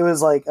 it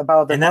was like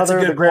about the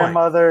mother, the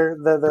grandmother,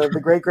 the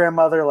great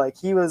grandmother. Like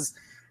he was.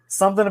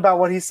 Something about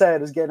what he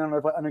said is getting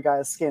under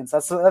guys' skins.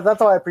 That's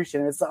all I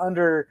appreciate. It's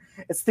the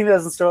thing that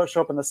doesn't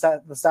show up in the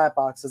stat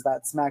box is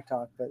that smack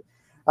talk. But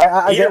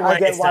I get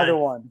either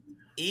one.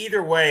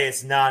 Either way,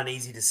 it's not an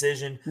easy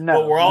decision.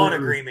 No, but we're all in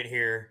agreement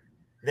here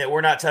that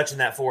we're not touching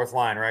that fourth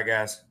line, right,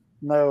 guys?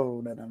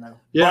 No.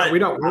 Yeah, but we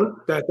don't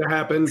want that to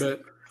happen,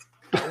 but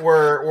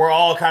we're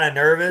all kind of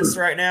nervous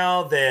right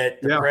now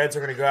that the Preds are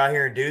going to go out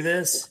here and do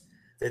this.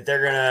 That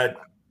they're going to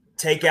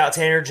take out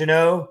Tanner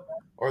Jeannot.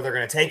 Or they're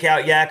going to take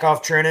out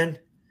Yakov Trenin.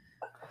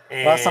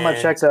 Last time I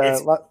checked,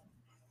 last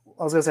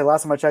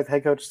time I checked,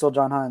 head coach is still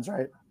John Hines,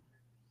 right?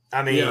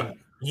 I mean,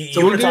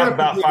 you want to talk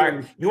about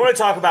fire? You want to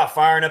talk about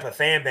firing up a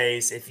fan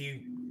base? If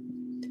you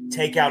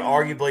take out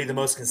arguably the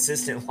most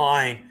consistent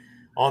line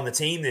on the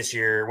team this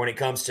year when it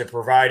comes to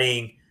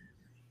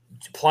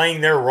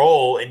playing their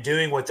role and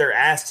doing what they're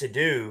asked to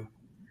do,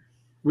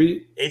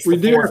 it's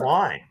the fourth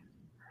line.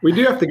 We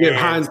do have to give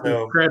Hines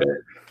some credit.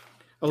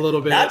 A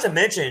little bit. Not to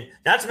mention,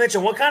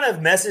 what kind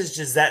of message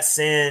does that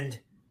send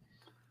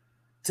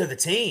to the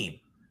team?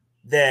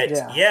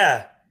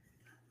 That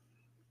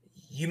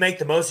you make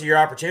the most of your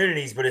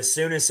opportunities, but as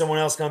soon as someone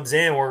else comes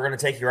in, we're going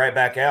to take you right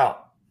back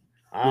out.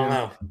 I don't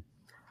know.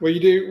 Well,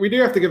 we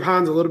do have to give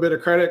Hines a little bit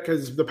of credit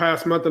because the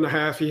past month and a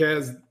half he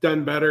has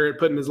done better at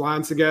putting his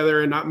lines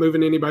together and not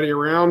moving anybody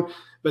around.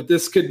 But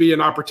this could be an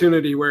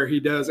opportunity where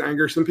he does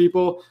anger some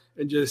people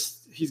and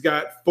he's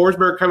got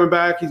Forsberg coming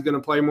back. He's going to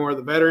play more of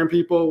the veteran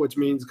people, which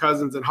means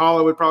Cousins and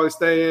Haula would probably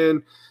stay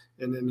in.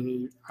 And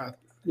then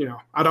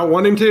I don't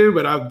want him to,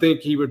 but I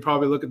think he would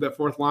probably look at that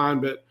fourth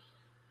line. But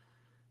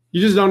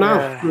you just don't know.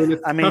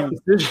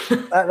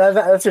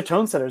 That's your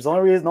tone setters. The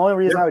only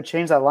reason I would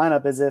change that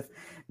lineup is if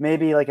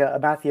maybe like a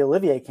Matthew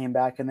Olivier came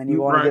back and then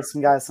you want to give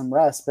some guys some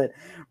rest. But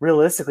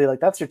realistically,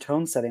 like that's your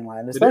tone setting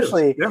line,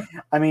 especially.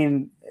 I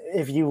mean,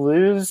 if you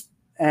lose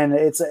and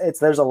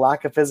there's a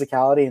lack of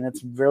physicality and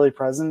it's really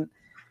present.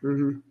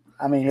 Mm-hmm.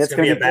 I mean, it's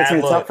going to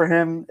be tough for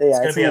him. Yeah, it's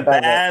going to be a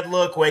bad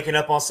look waking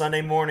up on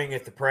Sunday morning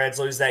if the Preds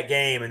lose that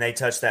game and they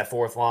touch that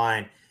fourth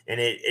line and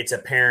it's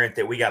apparent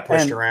that we got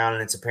pushed around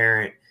and it's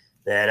apparent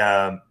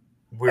that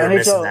we were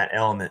missing that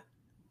element.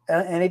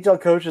 NHL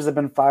coaches have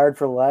been fired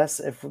for less.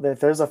 If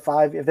there's a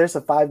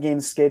 5-game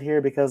skid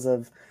here because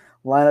of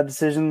lineup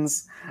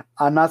decisions,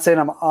 I'm not saying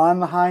I'm on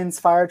the Hines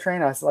fire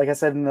train. Like I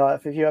said a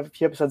few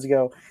episodes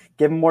ago,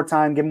 give him more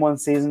time, give him one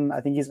season.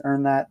 I think he's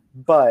earned that.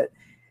 But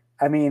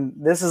I mean,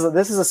 this is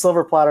a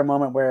silver platter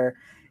moment where,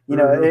 you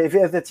know,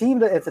 if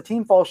the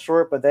team falls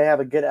short, but they have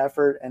a good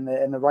effort and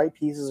the right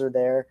pieces are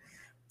there,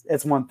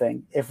 it's one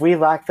thing. If we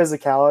lack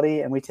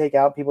physicality and we take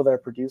out people that are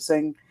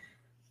producing,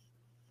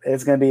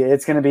 it's gonna be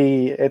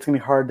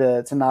hard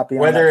to not be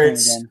on that train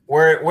again.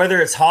 Whether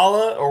it's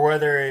Holla or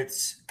whether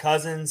it's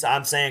Cousins.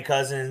 I'm saying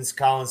Cousins.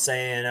 Colin's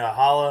saying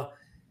Holla.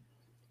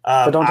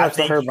 But don't I touch the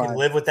think herb you can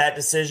live with that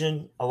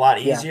decision a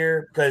lot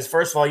easier because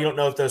first of all, you don't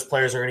know if those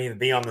players are going to even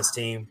be on this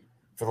team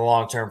for the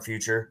long-term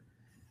future.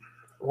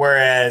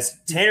 Whereas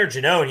Tanner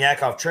Janot and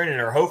Yakov Trenin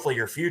are hopefully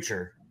your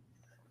future.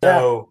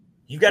 So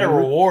you've got to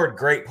reward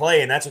great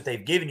play, and that's what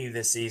they've given you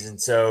this season.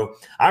 So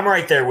I'm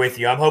right there with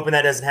you. I'm hoping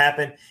that doesn't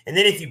happen. And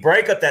then if you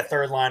break up that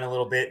third line a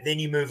little bit, then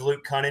you move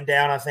Luke Cunnin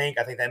down, I think.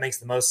 I think that makes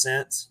the most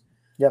sense.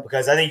 Yep.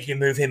 Because I think you can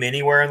move him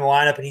anywhere in the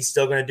lineup, and he's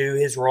still going to do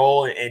his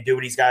role and do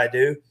what he's got to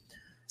do.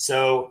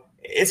 So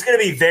it's going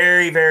to be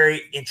very,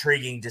 very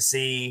intriguing to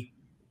see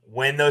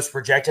when those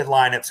projected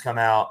lineups come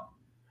out,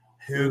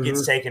 who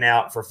gets taken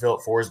out for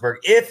Philip Forsberg,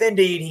 if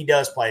indeed he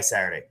does play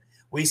Saturday.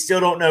 We still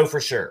don't know for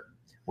sure.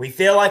 We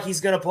feel like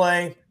he's going to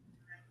play,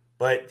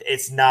 but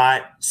it's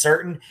not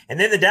certain. And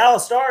then the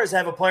Dallas Stars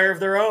have a player of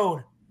their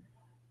own.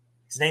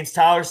 His name's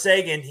Tyler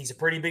Seguin. He's a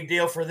pretty big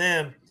deal for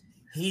them.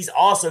 He's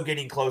also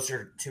getting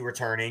closer to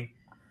returning.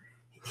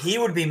 He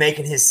would be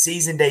making his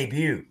season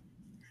debut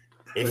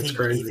if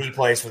he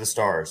plays for the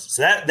Stars.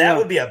 So that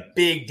would be a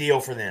big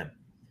deal for them.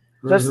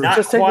 Just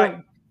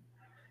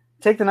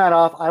take the night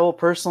off. I will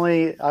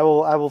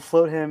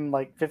float him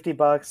like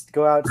 $50 to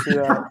go out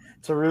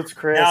to Roots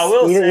Chris.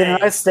 Now, eat a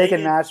nice steak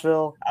in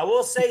Nashville. I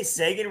will say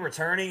Seguin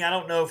returning, I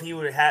don't know if he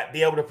would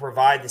be able to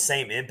provide the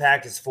same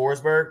impact as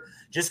Forsberg,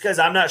 just because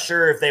I'm not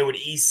sure if they would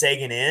ease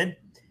Seguin in.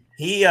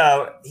 He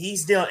dealt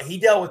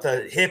with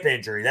a hip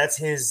injury. That's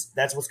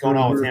what's going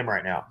on with him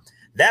right now.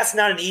 That's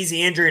not an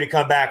easy injury to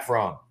come back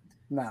from.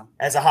 No.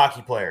 As a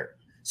hockey player.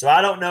 So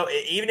I don't know.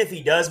 Even if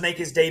he does make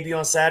his debut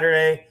on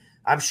Saturday,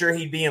 I'm sure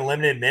he'd be in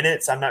limited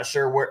minutes. I'm not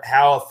sure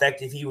how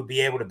effective he would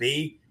be able to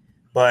be,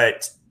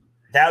 but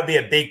that would be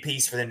a big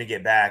piece for them to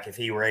get back if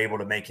he were able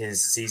to make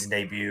his season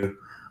debut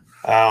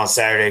on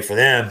Saturday for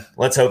them.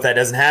 Let's hope that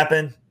doesn't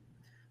happen.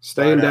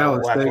 Stay in Dallas.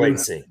 We'll have to wait and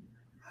see.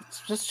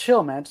 Just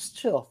chill, man. Just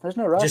chill. There's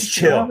no rush. Just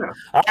chill.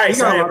 All right,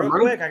 so real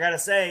quick, I got to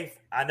say,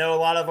 I know a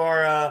lot of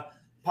our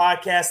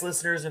podcast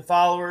listeners and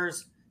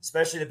followers,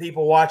 especially the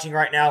people watching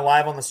right now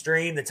live on the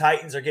stream, the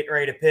Titans are getting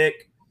ready to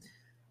pick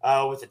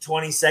with the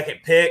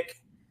 22nd pick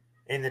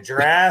in the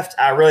draft.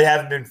 I really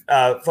haven't been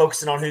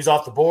focusing on who's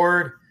off the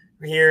board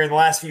here in the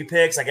last few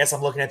picks. I guess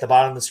I'm looking at the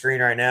bottom of the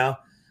screen right now.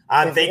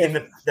 I'm thinking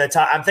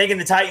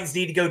the Titans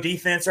need to go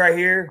defense right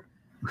here.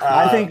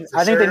 I think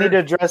they need to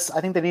address. I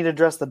think they need to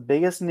address the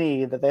biggest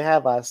need that they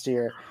had last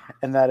year,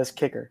 and that is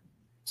kicker.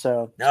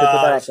 So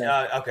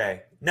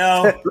okay,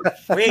 no,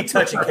 we ain't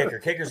touching kicker.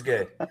 Kicker's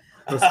good.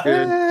 That's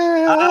good.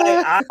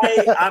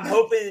 I'm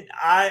hoping.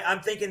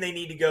 I'm thinking they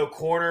need to go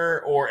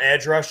corner or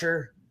edge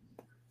rusher.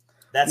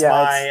 That's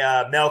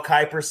my Mel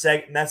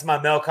Kiper That's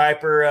my Mel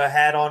Kiper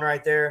hat on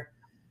right there.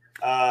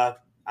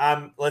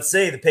 Let's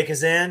see. The pick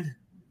is in.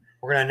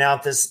 We're gonna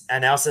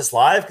announce this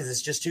live because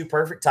it's just too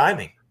perfect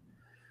timing.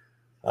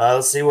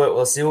 Let's see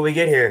what we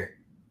get here.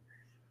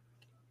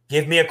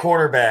 Give me a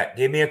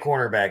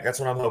cornerback. That's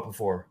what I'm hoping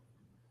for.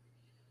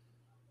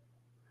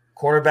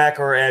 Cornerback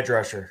or edge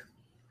rusher.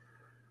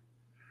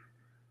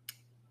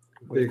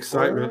 The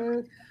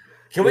excitement.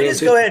 Can we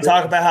just go ahead and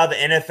talk about how the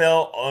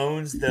NFL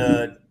owns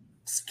the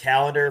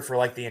calendar for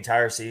like the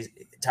entire season,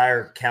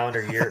 entire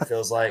calendar year? It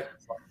feels like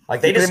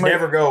they just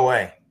never go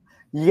away.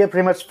 You get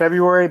pretty much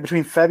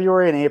between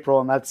February and April,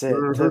 and that's it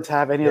to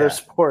have any other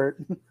sport.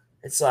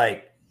 It's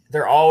like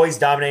they're always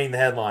dominating the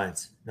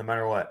headlines, no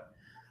matter what.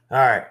 All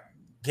right,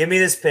 give me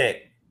this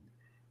pick.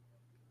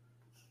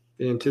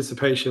 The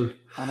anticipation.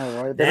 I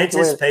know, right? The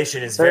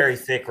anticipation is very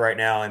thick right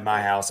now in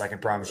my house. I can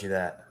promise you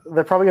that.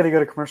 They're probably going to go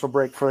to commercial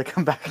break before they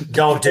come back.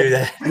 Don't do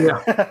that.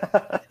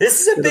 Yeah.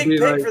 This is a big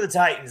pick for the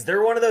Titans.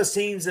 They're one of those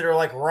teams that are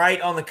like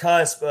right on the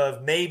cusp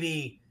of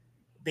maybe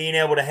being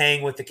able to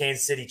hang with the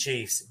Kansas City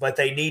Chiefs, but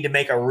they need to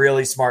make a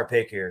really smart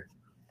pick here.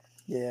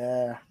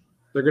 Yeah.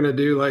 They're going to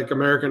do like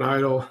American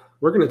Idol.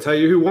 We're going to tell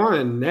you who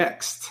won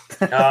next.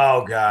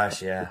 Oh,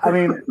 gosh, yeah. I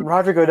mean,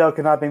 Roger Goodell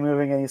could not be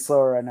moving any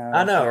slower right now.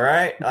 I know,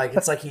 right? Like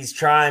it's like he's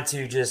trying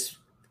to just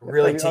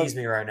really tease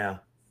me right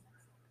now.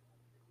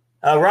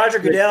 Roger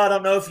Goodell, I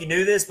don't know if you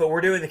knew this, but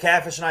we're doing the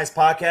Catfish and Ice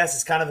podcast.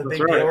 It's kind of a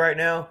big deal right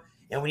now,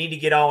 and we need to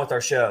get on with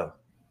our show.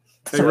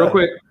 Hey, real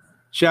quick,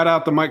 shout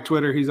out to Mike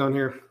Twitter. He's on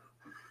here.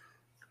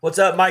 What's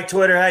up, Mike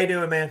Twitter? How you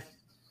doing, man?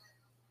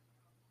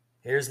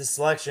 Here's the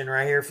selection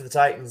right here for the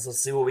Titans.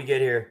 Let's see what we get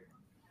here.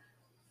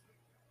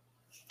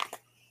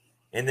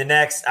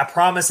 I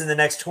promise in the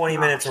next 20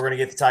 minutes, we're going to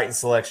get the Titans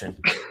selection.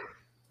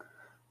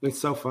 It's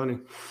so funny.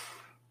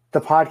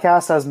 The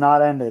podcast has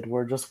not ended.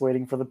 We're just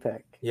waiting for the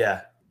pick.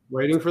 Yeah.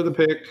 Waiting for the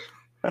pick.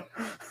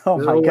 Oh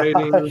my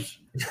gosh.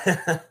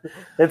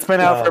 It's been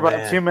out for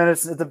about 2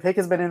 minutes. The pick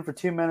has been in for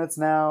 2 minutes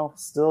now.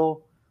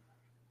 Still.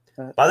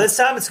 By this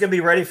time, it's going to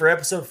be ready for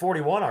episode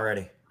 41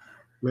 already.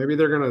 Maybe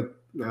they're going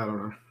to, I don't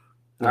know.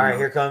 All right,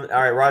 here comes.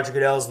 All right, Roger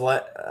Goodell's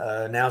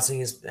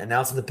announcing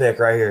the pick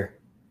right here.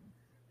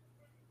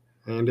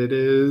 And it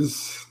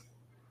is.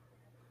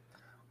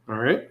 All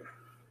right.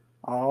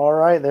 All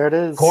right, there it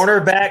is.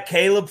 Cornerback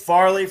Caleb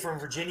Farley from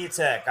Virginia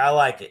Tech. I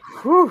like it.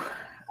 Whew.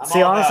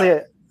 See, honestly,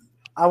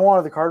 I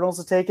wanted the Cardinals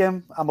to take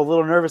him. I'm a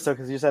little nervous, though,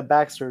 because he just had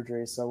back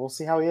surgery. So we'll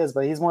see how he is.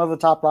 But he's one of the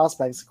top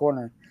prospects,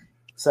 corner.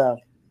 So,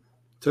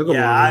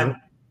 I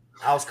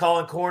was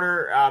calling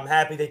corner. I'm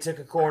happy they took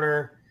a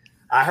corner.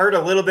 I heard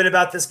a little bit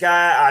about this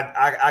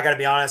guy. I got to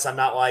be honest. I'm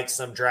not like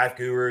some draft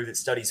guru that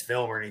studies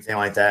film or anything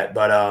like that.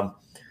 But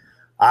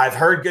I've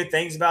heard good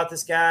things about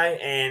this guy,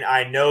 and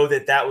I know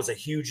that was a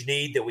huge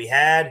need that we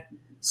had.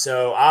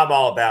 So I'm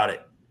all about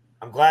it.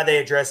 I'm glad they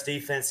addressed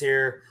defense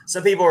here.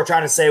 Some people were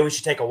trying to say we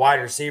should take a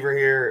wide receiver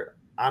here.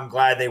 I'm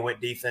glad they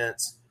went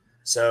defense.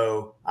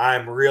 So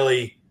I'm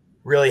really,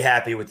 really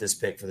happy with this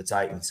pick for the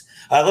Titans.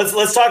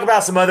 Let's talk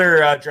about some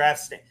other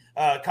drafts.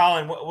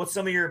 Colin, what's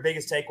some of your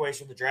biggest takeaways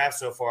from the draft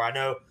so far? I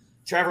know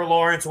Trevor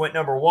Lawrence went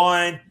number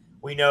 1.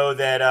 We know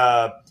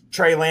that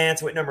Trey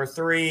Lance went number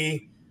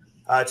 3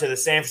 to the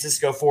San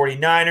Francisco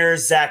 49ers.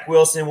 Zach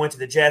Wilson went to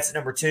the Jets at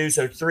number 2.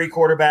 So 3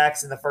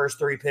 quarterbacks in the first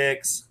 3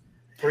 picks.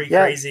 Pretty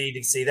crazy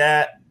to see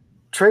that.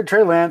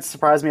 Trey Lance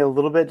surprised me a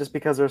little bit just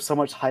because there's so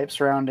much hype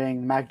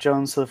surrounding Mac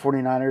Jones to the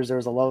 49ers. There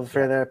was a love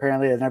affair there.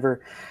 Apparently it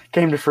never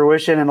came to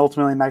fruition, and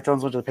ultimately Mac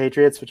Jones went to the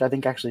Patriots, which I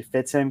think actually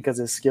fits him because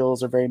his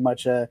skills are very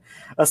much a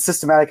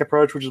systematic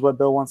approach, which is what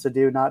Bill wants to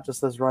do, not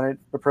just this run-it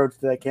approach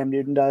that Cam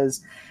Newton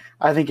does.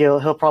 I think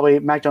he'll probably –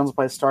 Mac Jones will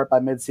probably start by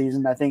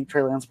midseason. I think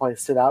Trey Lance will probably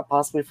sit out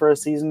possibly for a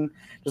season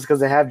just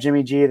because they have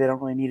Jimmy G. They don't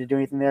really need to do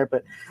anything there.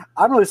 But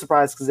I'm really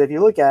surprised because if you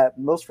look at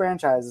most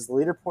franchises, the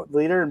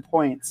leader in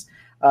points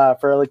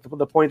for like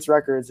the points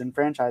records in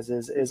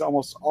franchises is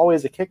almost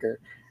always a kicker.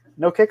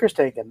 No kickers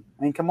taken.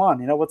 I mean, come on,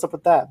 what's up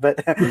with that?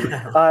 But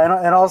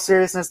in all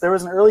seriousness, there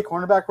was an early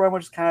cornerback run,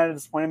 which kind of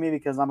disappointed me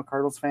because I'm a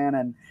Cardinals fan,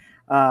 and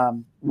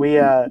we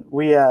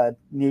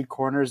need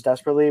corners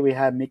desperately. We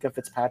had Mika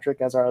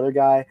Fitzpatrick as our other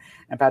guy,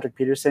 and Patrick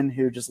Peterson,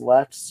 who just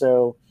left.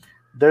 So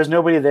there's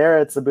nobody there.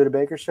 It's the Buda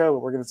Baker show, but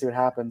we're going to see what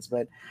happens.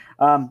 But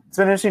it's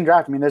been an interesting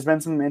draft. I mean, there's been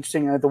some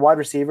interesting the wide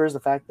receivers, the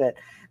fact that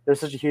there's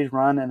such a huge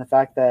run, and the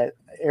fact that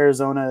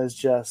Alabama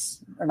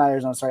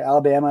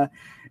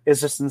is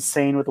just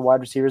insane with the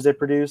wide receivers they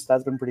produce.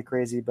 That's been pretty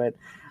crazy. But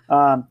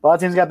a lot of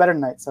teams got better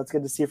tonight, so that's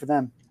good to see for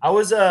them. I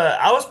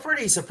was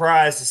pretty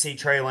surprised to see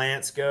Trey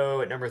Lance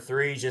go at number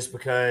 3, just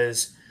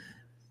because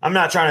I'm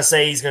not trying to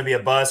say he's going to be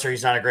a bust or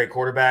he's not a great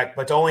quarterback,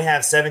 but to only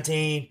have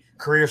 17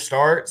 career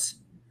starts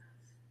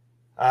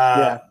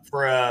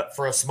for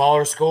a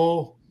smaller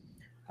school,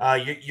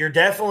 you're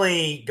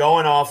definitely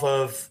going off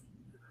of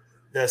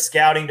the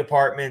scouting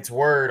department's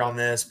word on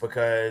this,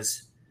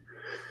 because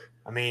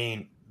I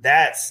mean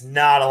that's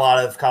not a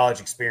lot of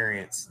college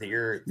experience that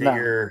you're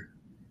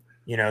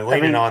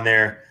leaning on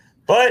there.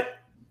 But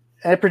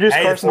and it produced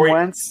Carson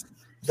Wentz.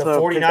 The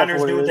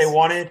 49ers knew what they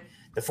wanted.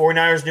 The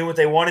 49ers knew what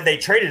they wanted. They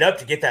traded up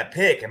to get that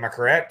pick. Am I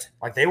correct?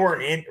 Like they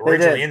weren't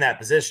originally in that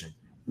position.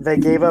 They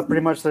gave up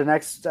pretty much their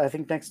next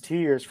 2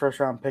 years first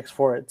round picks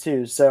for it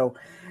too. So,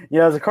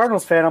 as a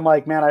Cardinals fan, I'm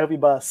like, man, I hope he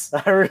busts.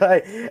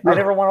 I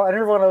never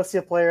want to see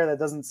a player that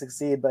doesn't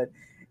succeed. But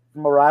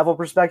from a rival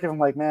perspective, I'm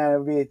like, man, it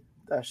would be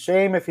a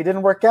shame if he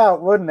didn't work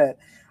out, wouldn't it?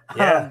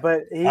 Yeah.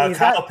 But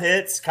Kyle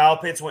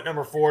Pitts went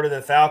number 4 to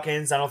the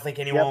Falcons. I don't think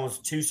anyone was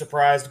too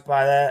surprised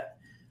by that.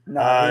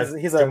 No,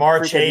 he's a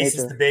Jamar Chase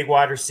is the big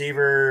wide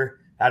receiver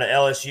out of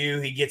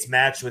LSU. He gets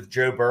matched with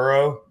Joe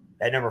Burrow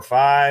at number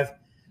 5.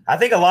 I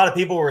think a lot of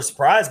people were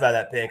surprised by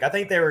that pick. I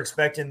think they were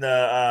expecting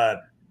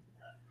the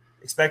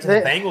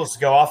Bengals to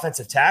go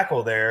offensive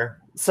tackle there.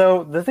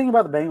 So the thing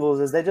about the Bengals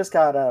is they just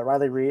got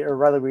Riley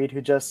Reed, who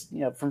just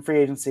from free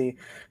agency,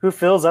 who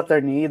fills up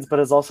their needs, but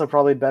is also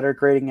probably better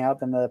grading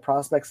out than the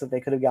prospects that they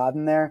could have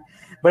gotten there.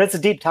 But it's a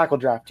deep tackle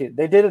draft too.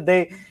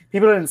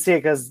 People didn't see it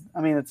because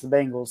it's the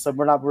Bengals, so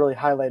we're not really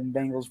highlighting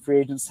Bengals free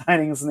agent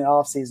signings in the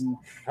offseason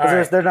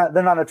because they're not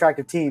an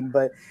attractive team,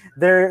 but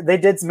they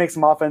did make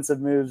some offensive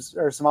moves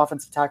or some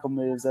offensive tackle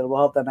moves that will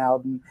help them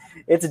out, and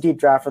it's a deep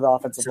draft for the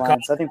offensive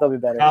line, so I think they'll be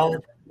better. Colin,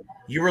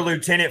 you were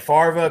Lieutenant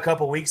Farva a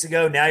couple weeks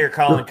ago. Now you're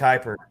Colin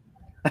Kuiper.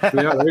 Yeah,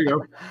 there you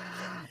go.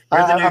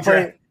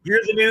 You're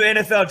the new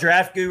NFL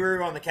draft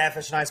guru on the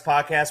Catfish Nice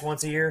podcast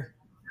once a year.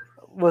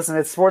 Listen,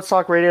 it's Sports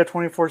Talk Radio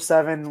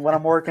 24/7. When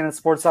I'm working at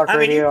Sports Talk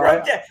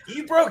Radio,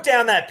 you broke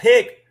down that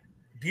pick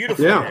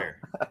beautifully there.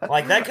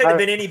 Like that couldn't have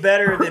been any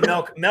better than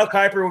Mel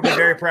Kiper would be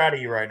very proud of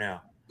you right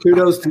now.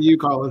 Kudos to you,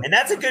 Colin. And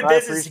that's a good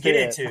business to get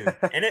into.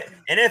 And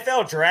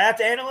NFL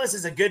draft analyst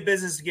is a good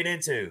business to get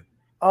into.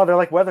 Oh, they're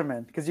like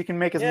weathermen because you can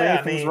make as many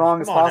things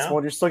wrong as possible,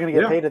 and you're still going to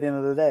get paid at the end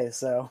of the day.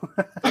 So,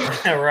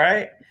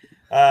 right.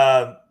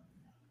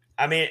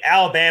 I mean,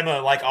 Alabama,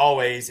 like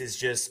always, is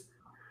just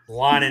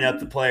lining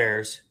up the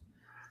players.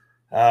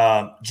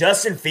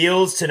 Justin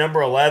Fields to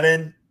number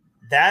 11.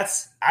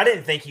 I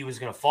didn't think he was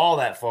going to fall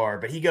that far,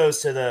 but he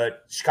goes to the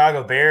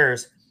Chicago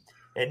Bears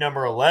at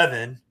number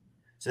 11.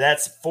 So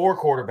that's 4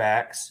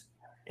 quarterbacks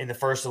in the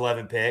first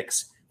 11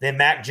 picks. Then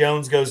Mac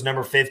Jones goes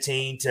number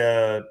 15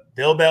 to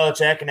Bill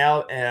Belichick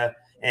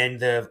and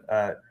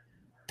the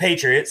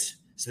Patriots.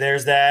 So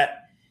there's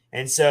that.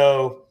 And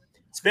so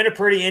it's been a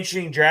pretty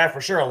interesting draft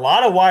for sure. A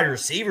lot of wide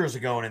receivers are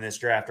going in this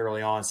draft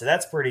early on. So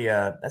that's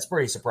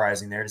pretty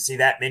surprising there to see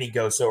that many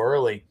go so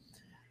early.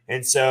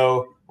 And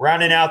so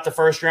rounding out the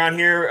first round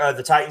here,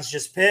 the Titans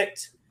just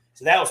picked.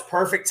 So that was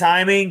perfect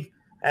timing,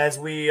 as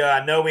we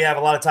know we have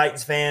a lot of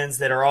Titans fans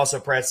that are also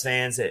Preds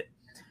fans that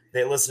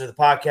listen to the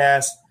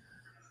podcast.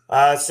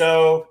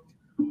 So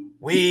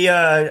we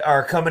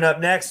are coming up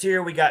next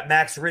here. We got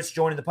Max Ritz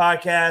joining the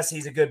podcast.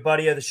 He's a good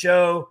buddy of the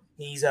show.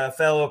 He's a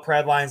fellow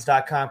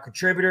PredLines.com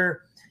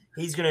contributor.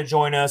 He's going to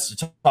join us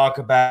to talk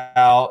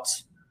about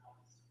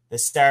the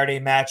Saturday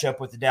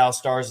matchup with the Dallas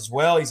Stars as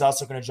well. He's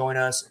also going to join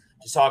us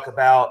to talk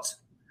about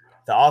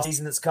the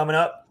offseason that's coming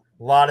up.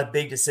 A lot of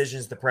big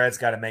decisions the Preds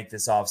got to make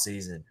this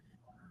offseason.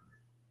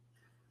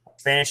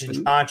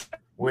 Expansion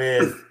contract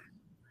with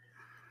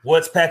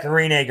what's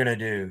Pecorine going to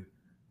do?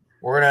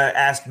 We're going to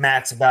ask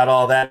Max about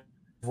all that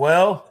as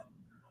well.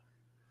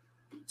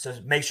 So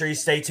make sure you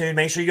stay tuned.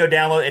 Make sure you go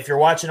download. If you're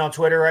watching on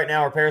Twitter right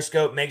now or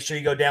Periscope, make sure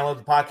you go download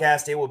the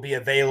podcast. It will be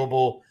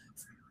available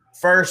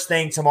first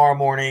thing tomorrow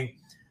morning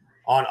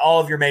on all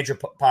of your major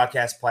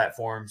podcast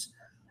platforms.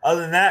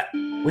 Other than that,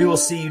 we will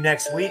see you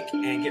next week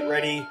and get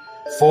ready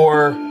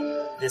for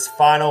this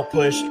final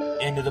push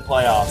into the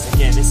playoffs.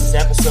 Again, this is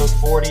episode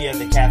 40 of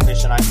the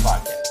Catfish and Ice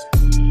podcast.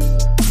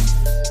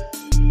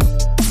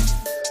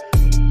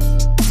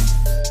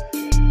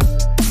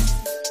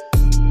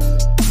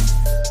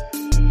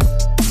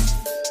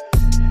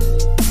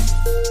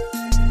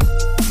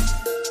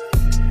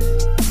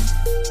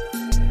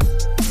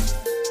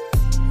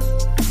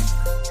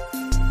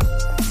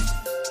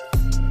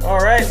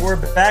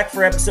 We're back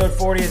for episode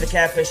 40 of the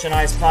Catfish and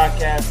Ice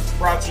podcast,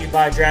 brought to you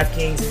by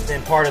DraftKings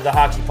and part of the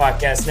Hockey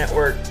Podcast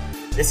Network.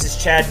 This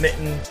is Chad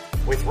Mitten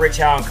with Rich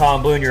Howe and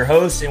Colin Bloom, your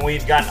hosts, and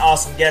we've got an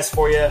awesome guest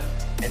for you,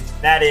 and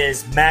that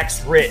is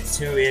Max Ritz,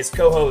 who is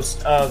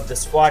co-host of the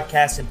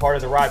Squadcast and part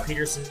of the Rod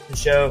Peterson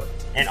Show,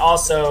 and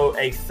also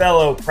a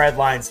fellow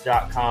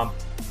PredLines.com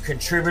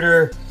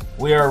contributor.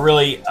 We are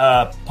really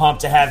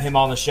pumped to have him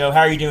on the show.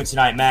 How are you doing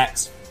tonight,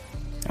 Max?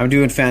 I'm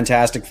doing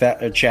fantastic,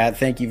 Chad.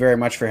 Thank you very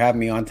much for having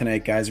me on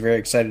tonight, guys. Very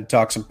excited to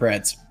talk some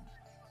Preds.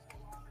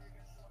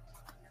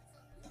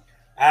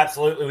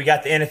 Absolutely. We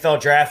got the NFL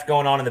draft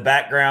going on in the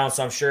background,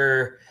 so I'm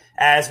sure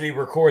as we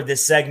record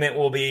this segment,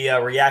 we'll be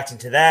reacting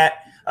to that.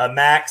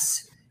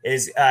 Max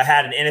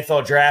had an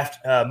NFL draft,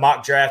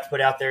 mock draft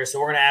put out there, so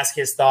we're going to ask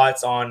his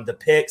thoughts on the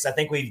picks. I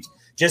think we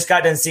just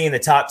got done seeing the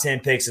top 10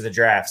 picks of the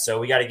draft, so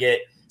we got to get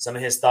some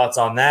of his thoughts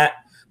on that.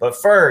 But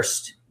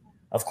first,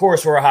 of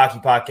course, we're a hockey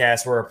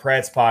podcast. We're a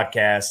Preds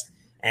podcast.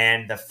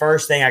 And the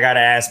first thing I got to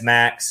ask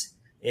Max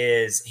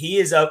is he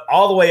is up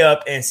all the way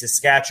up in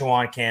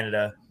Saskatchewan,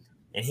 Canada,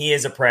 and he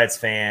is a Preds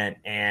fan.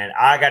 And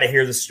I got to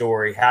hear the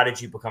story. How did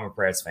you become a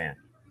Preds fan?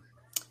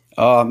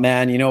 Oh,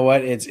 man, you know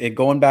what? It's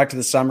going back to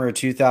the summer of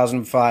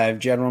 2005.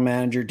 General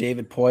manager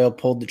David Poyle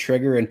pulled the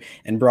trigger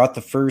and brought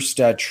the first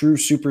true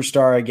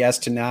superstar, I guess,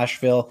 to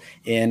Nashville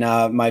in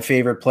my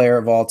favorite player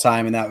of all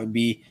time, and that would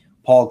be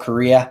Paul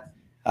Kariya.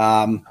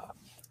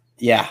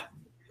 Yeah,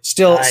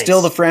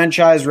 still the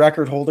franchise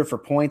record holder for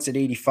points at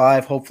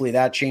 85. Hopefully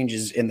that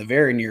changes in the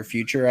very near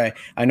future.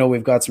 I know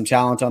we've got some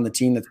talent on the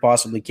team that's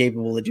possibly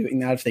capable of doing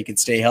that if they could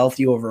stay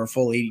healthy over a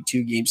full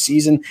 82-game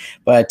season.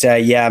 But,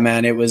 yeah,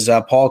 man, it was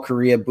Paul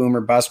Kariya, boom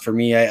or bust for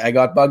me. I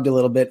got bugged a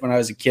little bit when I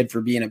was a kid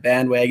for being a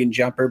bandwagon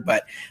jumper.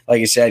 But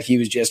like I said, he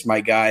was just my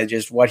guy.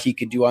 Just what he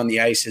could do on the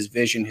ice, his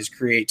vision, his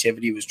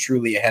creativity was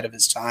truly ahead of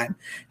his time.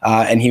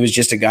 And he was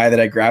just a guy that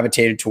I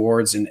gravitated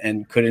towards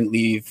and couldn't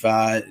leave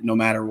no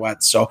matter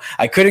what. So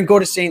I couldn't go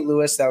to St.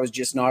 Louis. That was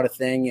just not a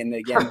thing. And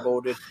again,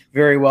 voted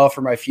very well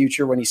for my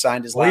future when he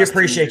signed his last. We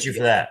appreciate you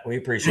for that. We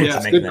appreciate you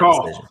making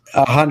that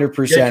decision.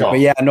 100%. But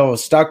yeah, no,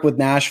 stuck with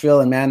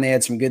Nashville, and man, they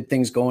had some good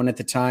things going at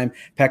the time.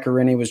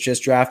 Pecorine was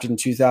just drafted in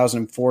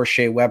 2004.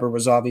 Shea Weber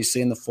was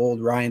obviously in the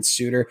fold. Ryan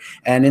Suter,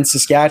 and in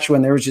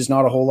Saskatchewan, there was just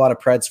not a whole lot of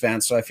Preds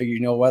fans. So I figured,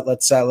 you know what,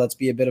 let's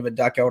be a bit of a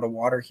duck out of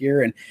water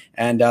here,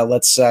 and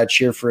let's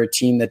cheer for a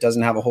team that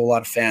doesn't have a whole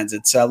lot of fans.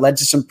 It's led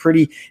to some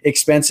pretty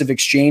expensive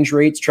exchange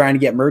rates trying to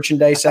get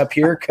merchandise up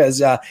here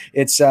because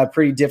it's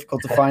pretty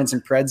difficult to find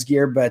some Preds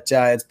gear, but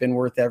it's been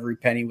worth every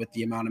penny with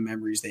the amount of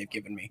memories they've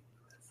given me.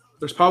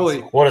 There's probably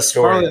what a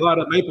story. Probably a lot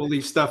of Maple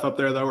Leaf stuff up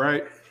there, though,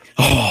 right?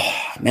 Oh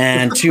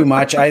man, too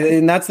much.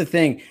 And that's the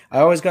thing. I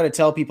always got to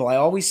tell people. I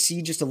always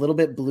see just a little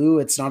bit blue.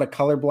 It's not a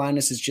color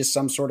blindness. It's just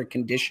some sort of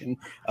condition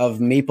of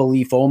maple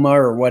leaf oma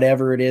or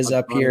whatever it is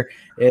up here.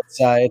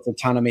 It's a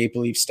ton of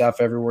maple leaf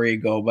stuff everywhere you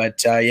go.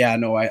 But yeah,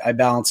 no, I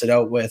balance it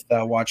out with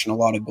watching a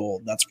lot of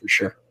gold. That's for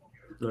sure.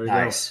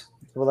 Nice.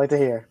 We'd like to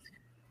hear.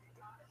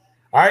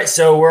 All right,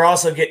 so we're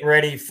also getting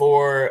ready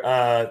for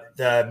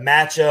the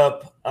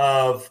matchup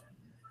of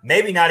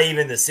maybe not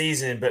even the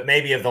season, but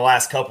maybe of the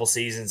last couple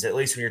seasons, at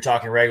least when you're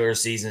talking regular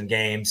season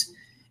games.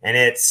 And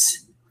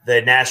it's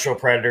the Nashville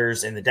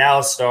Predators and the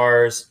Dallas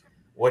Stars,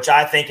 which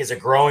I think is a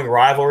growing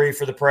rivalry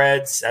for the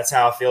Preds. That's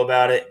how I feel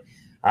about it.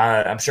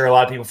 I'm sure a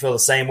lot of people feel the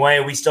same way.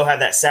 We still have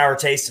that sour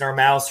taste in our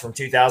mouths from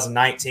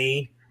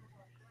 2019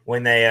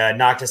 when they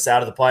knocked us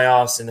out of the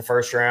playoffs in the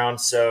first round.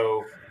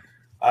 So,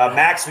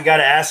 Max, we got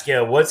to ask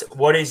you,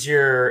 what is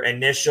your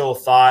initial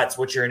thoughts?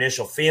 What's your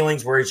initial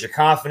feelings? Where is your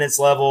confidence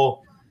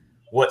level?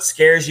 What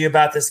scares you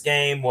about this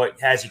game? What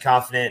has you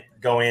confident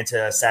going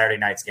into Saturday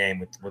night's game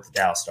with the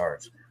Dallas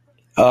Stars?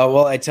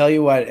 Well, I tell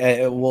you what,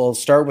 we'll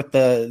start with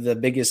the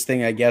biggest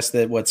thing, I guess,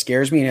 that what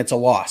scares me, and it's a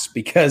loss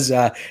because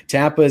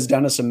Tampa has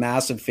done us a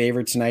massive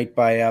favor tonight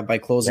by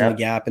closing the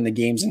gap in the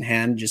games in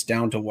hand just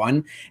down to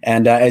 1.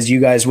 And as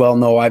you guys well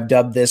know, I've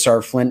dubbed this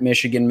our Flint,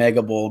 Michigan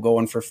Mega Bowl,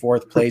 going for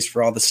 4th place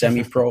for all the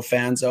semi-pro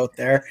fans out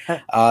there.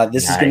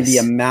 This is going to be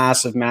a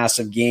massive,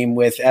 massive game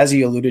with, as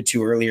you alluded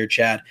to earlier,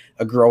 Chad,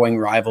 a growing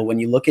rival. When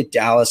you look at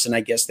Dallas and I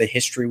guess the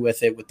history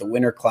with it, with the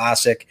Winter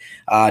Classic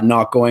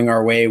not going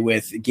our way,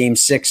 with Game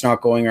 6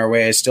 not going our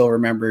way. I still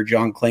remember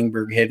John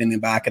Klingberg hitting the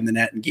back of the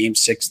net in Game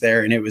 6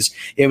 there, and it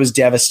was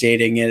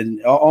devastating,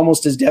 and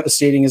almost as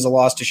devastating as a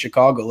loss to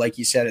Chicago. Like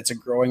you said, it's a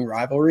growing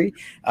rivalry,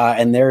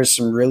 and there is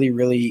some really,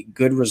 really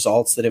good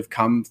results that have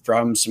come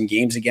from some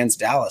games against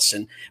Dallas,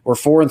 and we're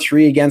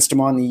 4-3 against them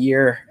on the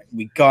year.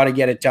 We got to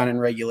get it done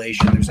in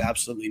regulation. There's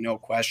absolutely no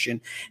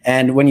question.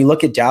 And when you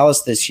look at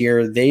Dallas this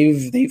year,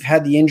 they've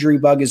had the injury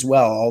bug as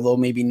well, although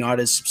maybe not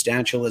as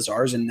substantial as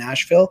ours in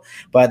Nashville,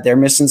 but they're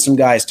missing some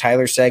guys.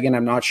 Tyler Seguin,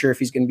 I'm not sure if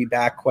he's going to be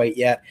back quite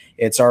yet.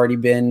 It's already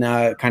been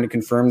kind of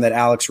confirmed that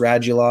Alex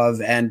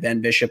Radulov and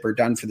Ben Bishop are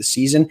done for the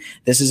season.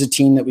 This is a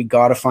team that we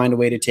got to find a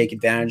way to take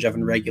advantage of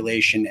in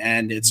regulation,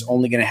 and it's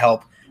only going to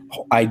help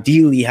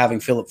ideally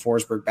having Philip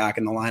Forsberg back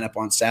in the lineup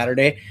on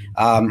Saturday.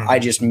 I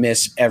just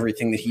miss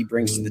everything that he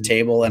brings to the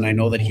table, and I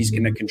know that he's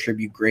going to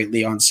contribute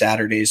greatly on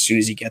Saturday as soon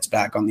as he gets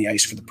back on the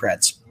ice for the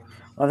Preds.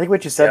 I think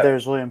what you said there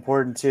is really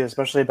important too,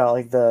 especially about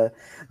like the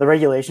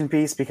regulation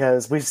piece,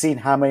 because we've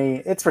seen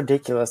it's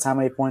ridiculous how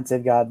many points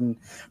they've gotten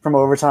from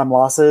overtime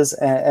losses,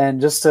 and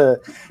just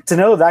to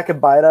know that could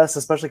bite us,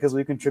 especially because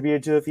we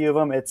contributed to a few of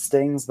them, it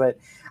stings. But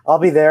I'll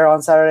be there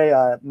on Saturday.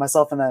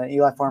 Myself and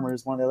Eli Farmer,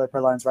 who's one of the other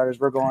Pred Lions writers,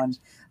 we're going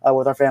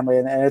with our family,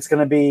 and it's going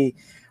to be,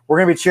 we're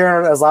going to be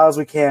cheering as loud as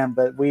we can,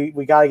 but we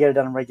got to get it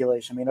done in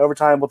regulation. I mean,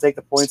 overtime, we'll take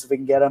the points if we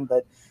can get them,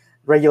 but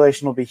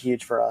regulation will be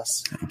huge for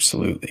us.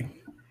 Absolutely.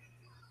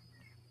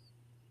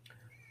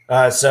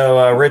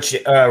 So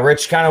Rich,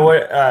 kind of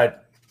what?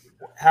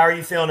 How are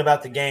you feeling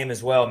about the game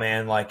as well,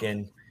 man? Like,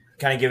 and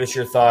kind of give us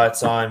your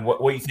thoughts on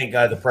what you think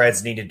the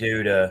Preds need to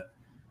do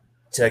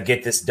to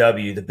get this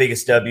W, the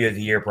biggest W of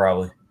the year,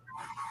 probably.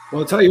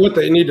 Well, I'll tell you what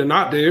they need to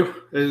not do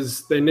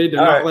is they need to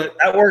not let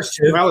that works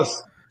too.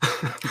 Dallas.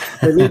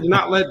 They need to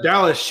not let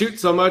Dallas shoot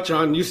so much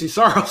on UC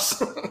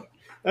Saros.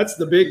 That's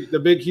the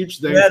big, huge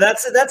thing. Yeah,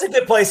 that's a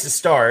good place to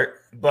start.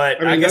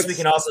 But I guess we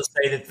can also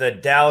say that the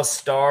Dallas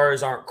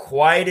Stars aren't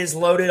quite as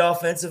loaded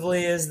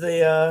offensively as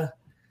the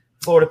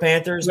Florida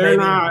Panthers. Maybe we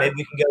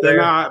can go there.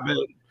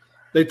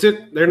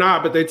 They're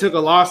not, but they took a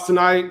loss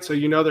tonight, so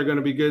they're going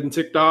to be good and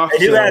ticked off. They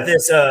do have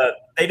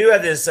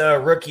this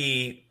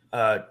rookie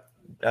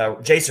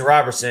Jason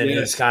Robertson,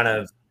 who's kind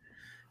of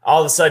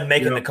all of a sudden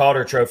making the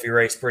Calder Trophy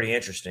race pretty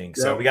interesting.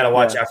 So we got to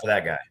watch out for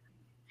that guy.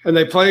 And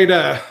they played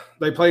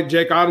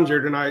Jake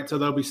Ottinger tonight, so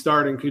they'll be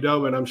starting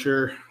Khudobin. I'm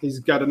sure he's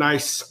got a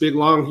nice, big,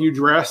 long, huge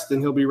rest, and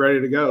he'll be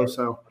ready to go.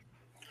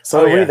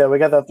 We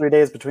got that 3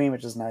 days between,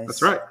 which is nice.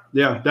 That's right.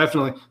 Yeah,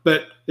 definitely.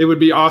 But it would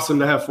be awesome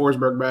to have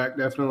Forsberg back.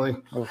 Definitely.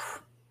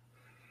 Oof.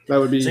 That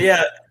would be. So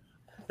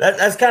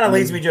that kind of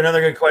leads me to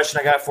another good question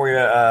I got for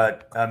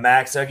you,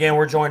 Max. Again,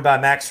 we're joined by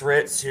Max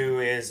Ritz, who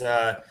is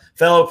a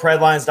fellow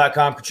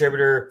PredLines.com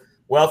contributor,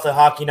 wealth of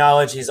hockey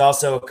knowledge. He's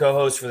also a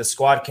co-host for the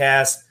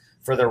Squadcast,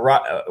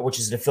 which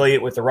is an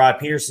affiliate with the Rod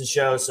Peterson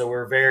Show. So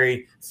we're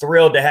very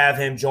thrilled to have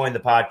him join the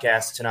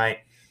podcast tonight.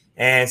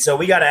 And so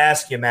we got to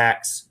ask you,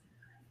 Max,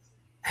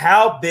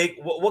 how big,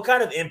 what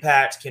kind of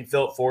impact can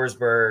Philip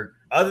Forsberg,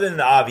 other than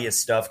the obvious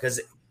stuff, because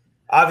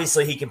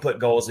obviously he can put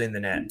goals in the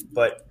net,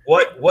 but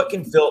what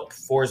can Philip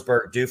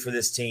Forsberg do for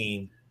this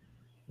team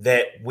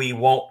that we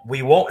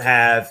won't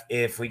have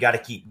if we got to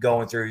keep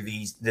going through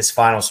this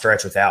final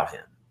stretch without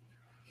him?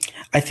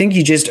 I think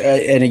you just,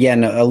 and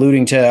again,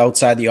 alluding to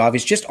outside the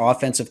obvious, just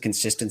offensive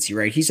consistency,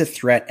 right? He's a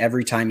threat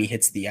every time he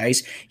hits the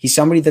ice. He's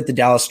somebody that the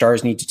Dallas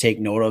Stars need to take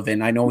note of.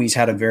 And I know he's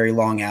had a very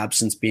long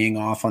absence being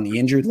off on the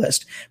injured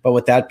list. But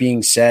with that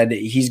being said,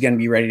 he's going to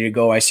be ready to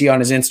go. I see on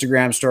his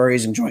Instagram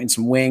stories enjoying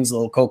some wings, a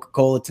little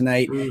Coca-Cola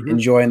tonight,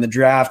 enjoying the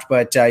draft.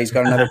 But he's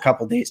got another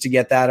couple days to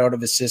get that out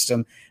of his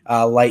system,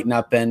 lighten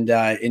up and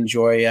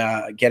enjoy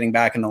getting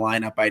back in the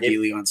lineup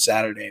ideally on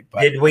Saturday.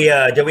 But did we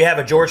have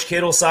a George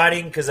Kittle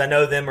sighting? Because I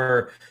know them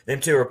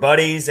two are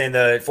buddies, and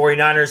the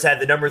 49ers had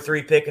the number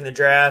 3 pick in the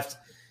draft.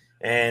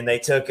 and they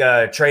took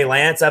Trey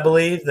Lance, I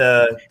believe,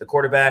 the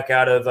quarterback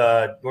out of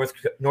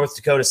North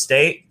Dakota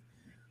State.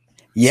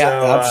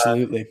 Yeah, So,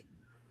 absolutely.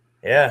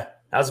 Yeah,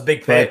 that was a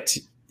big pick. But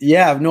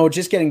yeah, no,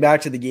 just getting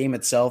back to the game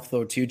itself,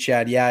 though, too,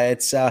 Chad. Yeah,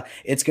 it's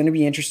going to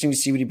be interesting to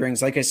see what he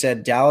brings. Like I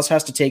said, Dallas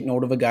has to take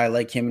note of a guy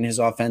like him and his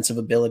offensive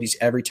abilities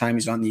every time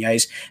he's on the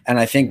ice. And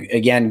I think,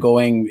 again,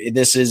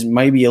 this is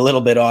maybe a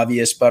little bit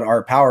obvious, but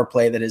our power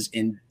play that is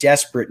in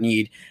desperate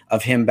need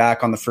of him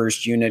back on the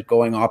first unit,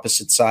 going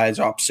opposite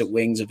sides, opposite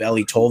wings of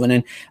Eli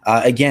Tolvanen.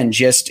 Again,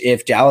 just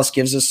if Dallas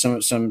gives us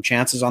some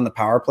chances on the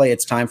power play,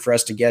 it's time for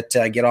us to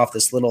get off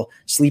this little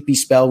sleepy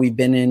spell we've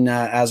been in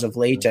as of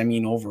late. I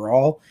mean,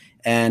 overall.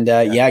 And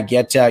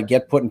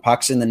get putting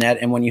pucks in the net.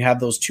 And when you have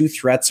those two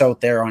threats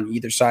out there on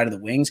either side of the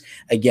wings,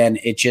 again,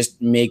 it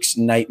just makes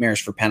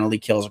nightmares for penalty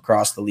kills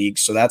across the league.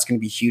 So that's going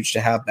to be huge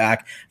to have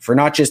back for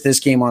not just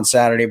this game on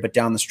Saturday, but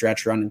down the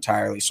stretch run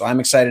entirely. So I'm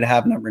excited to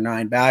have number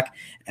 9 back.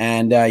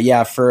 And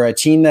for a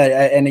team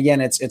that, and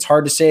again, it's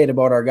hard to say it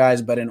about our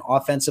guys, but an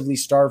offensively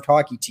starved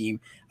hockey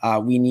team,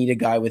 we need a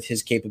guy with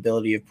his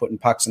capability of putting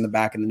pucks in the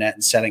back of the net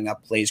and setting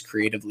up plays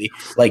creatively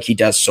like he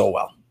does so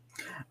well.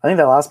 I think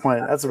that last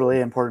point, that's a really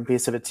important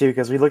piece of it too,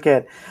 because we look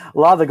at a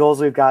lot of the goals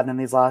we've gotten in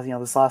this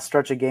last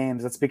stretch of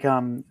games, it's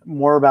become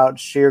more about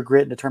sheer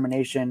grit and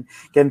determination,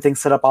 getting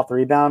things set up off the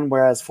rebound,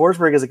 whereas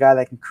Forsberg is a guy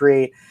that can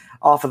create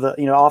off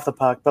the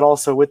puck, but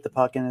also with the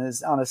puck and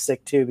is on a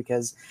stick too,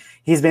 because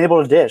he's been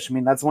able to dish. I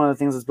mean, that's one of the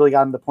things that's really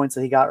gotten the points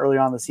that he got earlier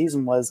on in the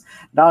season was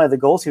not only the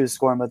goals he was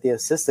scoring, but the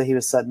assists that he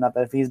was setting up.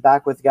 If he's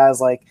back with guys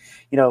like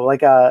Eli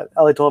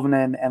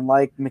Tolvanen and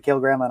like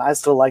Mikael Granlund, I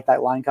still like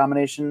that line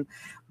combination.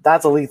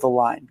 That's a lethal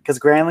line because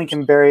Granlund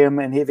can bury him,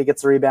 and if he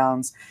gets the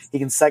rebounds, he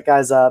can set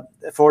guys up.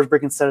 Forsberg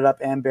can set it up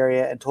and bury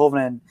it. And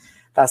Tolvanen,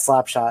 that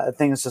slap shot, I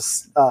think it's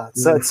just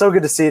it's so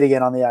good to see it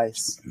again on the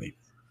ice.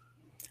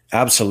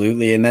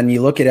 Absolutely. And then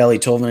you look at Eli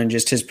Tolvanen and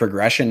just his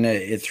progression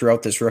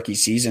throughout this rookie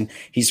season.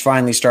 He's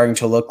finally starting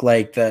to look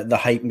like the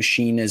hype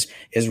machine is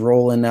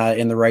rolling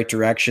in the right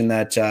direction.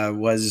 That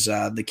was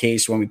the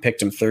case when we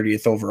picked him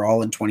 30th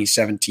overall in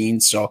 2017.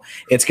 So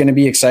it's going to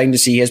be exciting to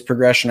see his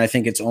progression. I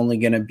think it's only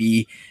going to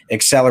be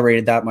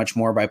accelerated that much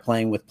more by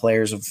playing with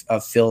players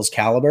of Phil's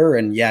caliber.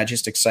 And yeah,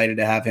 just excited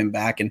to have him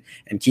back and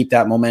keep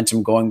that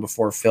momentum going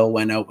before Phil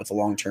went out with a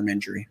long-term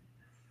injury.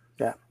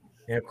 Yeah.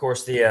 And of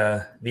course,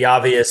 the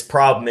obvious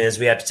problem is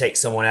we have to take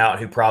someone out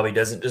who probably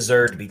doesn't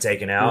deserve to be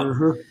taken out.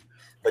 Mm-hmm.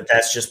 But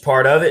that's just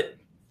part of it.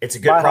 It's a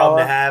good problem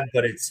to have,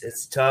 but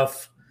it's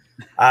tough.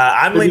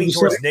 I'm leaning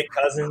towards Nick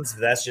Cousins.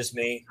 That's just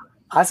me.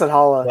 I said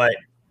Holla. But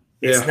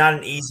it's not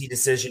an easy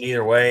decision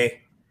either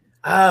way.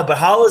 But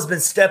Holla's been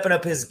stepping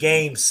up his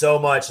game so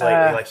much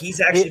lately. Like he's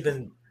actually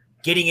been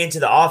getting into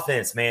the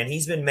offense, man.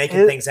 He's been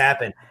making things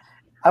happen.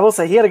 I will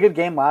say he had a good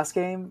game last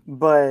game,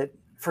 but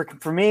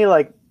for me,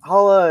 like,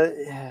 Holla,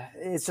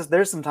 it's just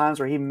there's some times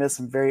where he missed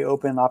some very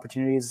open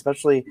opportunities,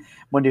 especially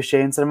when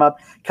Duchesne set him up.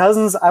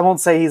 Cousins, I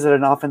won't say he's at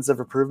an offensive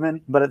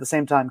improvement, but at the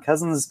same time,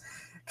 Cousins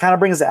kind of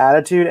brings the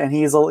attitude, and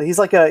he's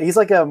like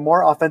a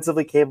more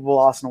offensively capable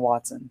Austin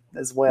Watson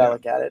is the way I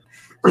look at it.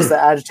 Just the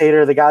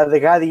agitator, the guy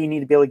that you need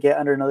to be able to get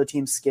under another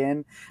team's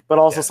skin, but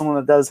also someone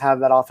that does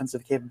have that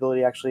offensive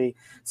capability to actually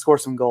score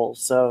some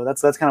goals. So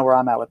that's kind of where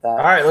I'm at with that. All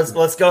right,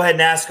 let's go ahead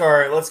and ask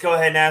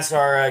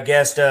our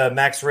guest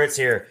Max Ritz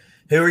here.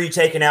 Who are you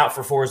taking out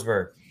for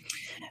Forsberg?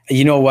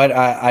 You know what?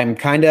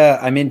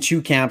 I'm in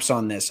two camps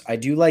on this. I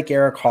do like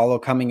Eric Hollow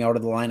coming out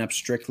of the lineup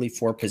strictly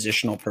for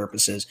positional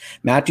purposes.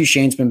 Matt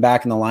Duchene's been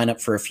back in the lineup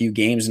for a few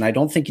games, and I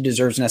don't think he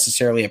deserves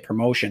necessarily a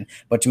promotion,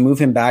 but to move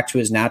him back to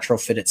his natural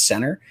fit at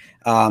center,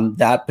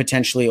 that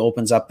potentially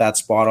opens up that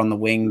spot on the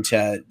wing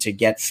to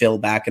get Phil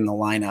back in the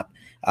lineup.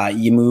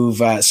 You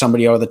move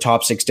somebody out of the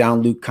top six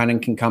down. Luke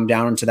Cunningham can come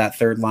down into that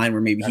third line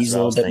where maybe he's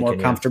a little bit more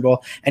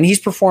comfortable. And he's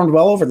performed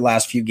well over the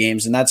last few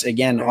games. And that's,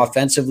 again,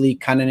 offensively,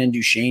 Cunningham and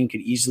Duchesne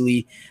could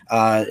easily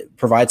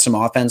provide some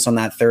offense on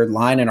that third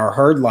line. And our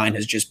herd line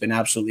has just been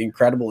absolutely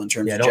incredible in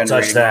terms of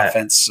generating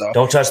offense. So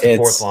don't touch the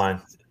fourth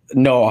line.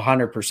 No,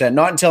 100%.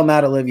 Not until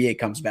Matt Olivier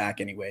comes back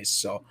anyways.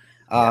 So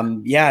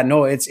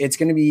it's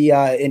going to be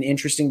an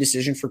interesting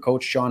decision for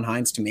Coach John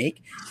Hines to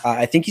make.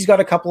 I think he's got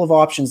a couple of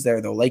options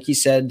there, though. Like you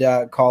said,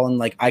 Colin,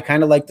 like I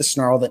kind of like the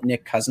snarl that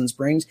Nick Cousins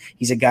brings.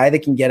 He's a guy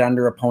that can get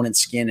under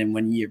opponent's skin. And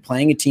when you're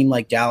playing a team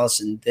like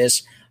Dallas in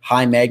this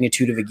high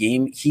magnitude of a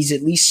game, he's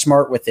at least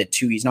smart with it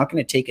too. He's not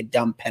going to take a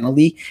dumb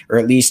penalty, or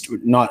at least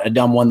not a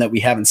dumb one that we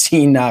haven't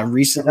seen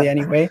recently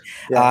anyway.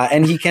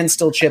 And he can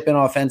still chip in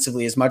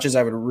offensively. As much as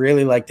I would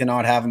really like to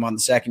not have him on the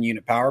second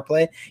unit power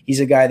play, he's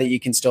a guy that you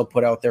can still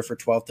put out there for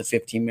 12 to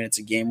 15 minutes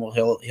a game.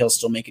 Well, he'll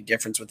still make a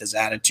difference with his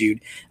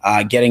attitude,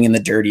 getting in the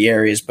dirty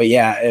areas. But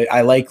yeah,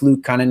 I like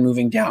Luke Cunningham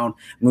moving down,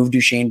 move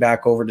Duchesne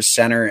back over to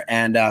center,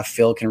 and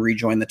Phil can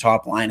rejoin the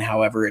top line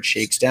however it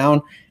shakes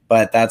down.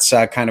 But that's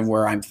kind of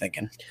where I'm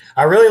thinking.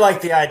 I really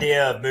like the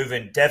idea of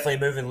definitely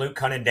moving Luke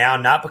Cunningham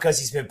down, not because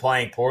he's been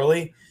playing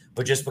poorly,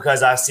 but just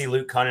because I see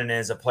Luke Cunningham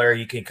as a player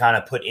you can kind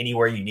of put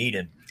anywhere you need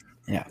him,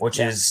 which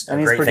is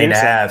a great thing to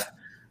have.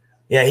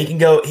 Yeah, he can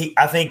go.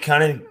 I think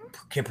Cunningham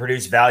can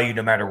produce value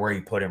no matter where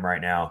you put him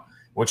right now.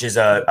 which is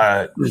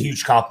a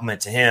huge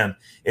compliment to him.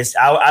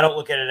 I don't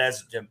look at it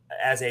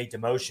as a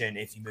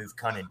demotion if you move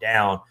Cunnin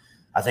down.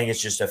 I think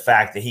it's just a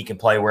fact that he can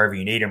play wherever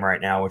you need him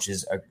right now, which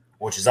is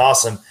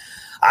awesome.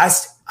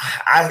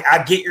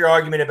 I get your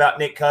argument about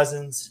Nick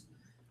Cousins.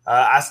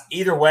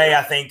 Either way,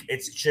 I think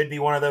it should be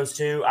one of those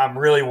two. I'm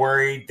really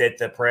worried that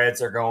the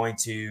Preds are going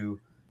to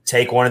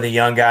take one of the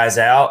young guys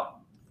out,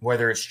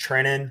 whether it's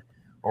Trennan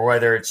or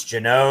whether it's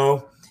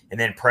Jeannot, and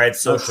then Preds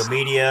social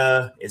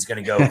media is going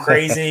to go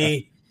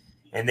crazy.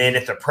 And then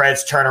if the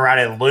Preds turn around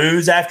and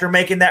lose after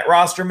making that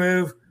roster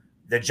move,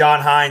 the John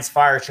Hines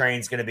fire train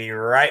is going to be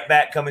right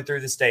back coming through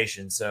the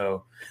station.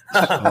 So,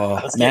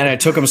 man, it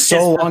took him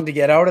so long to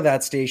get out of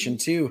that station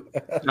too.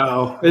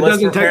 No, it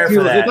doesn't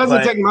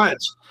take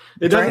much.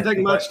 It doesn't take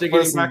much to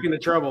get him back into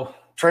trouble.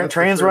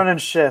 Trains run in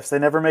shifts. They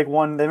never make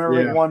one. They never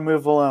make one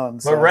move alone.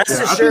 So. But rest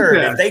assured,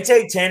 if they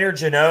take Tanner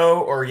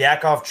Jeannot or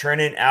Yakov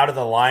Trenin out of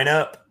the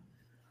lineup,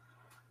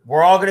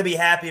 we're all going to be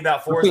happy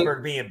about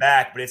Forsberg being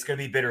back, but it's going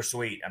to be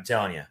bittersweet. I'm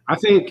telling you. I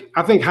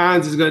think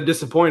Hines is going to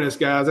disappoint us,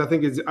 guys. I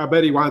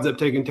bet he winds up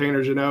taking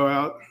Tanner Jeannot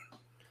out,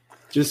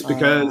 just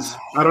because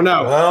I don't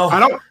know. Well, I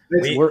don't.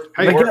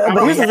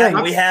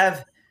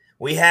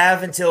 We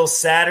have until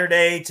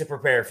Saturday to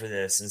prepare for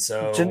this, and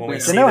so when we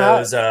see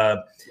those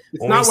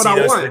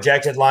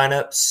projected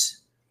lineups,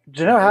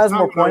 Jeannot has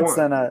more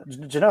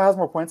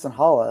points than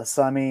Holla.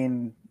 So I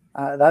mean,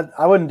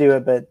 I wouldn't do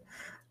it, but.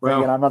 Well,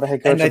 again, I'm not the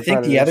head coach. And I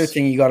think the other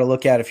thing you got to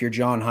look at if you're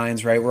John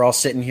Hines, right? We're all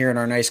sitting here in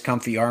our nice,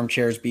 comfy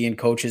armchairs, being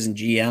coaches and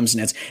GMs,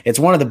 and it's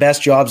one of the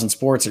best jobs in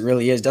sports. It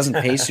really is. Doesn't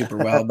pay super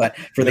well, but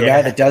for the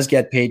guy that does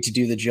get paid to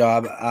do the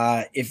job,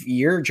 if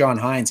you're John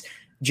Hines,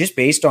 just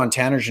based on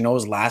Tanner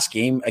Jeannot's last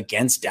game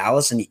against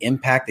Dallas and the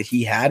impact that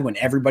he had when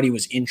everybody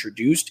was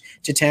introduced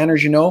to Tanner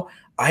Jeannot,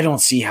 I don't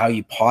see how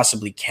you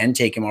possibly can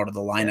take him out of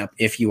the lineup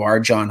if you are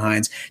John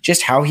Hines,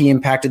 just how he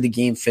impacted the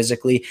game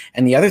physically.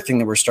 And the other thing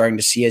that we're starting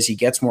to see as he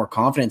gets more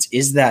confidence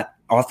is that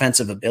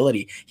offensive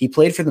ability. He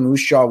played for the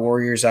Moose Jaw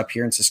Warriors up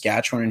here in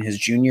Saskatchewan in his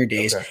junior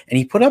days, and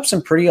he put up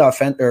some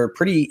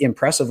pretty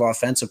impressive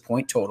offensive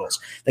point totals.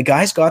 The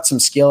guy's got some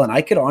skill, and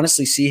I could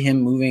honestly see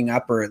him moving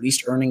up or at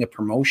least earning a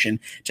promotion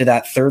to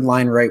that third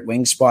line right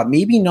wing spot.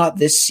 Maybe not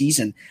this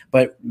season,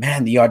 but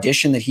man, the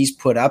audition that he's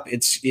put up,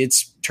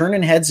 it's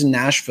turning heads in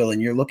Nashville,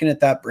 and you're looking at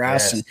that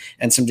brass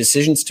and some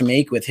decisions to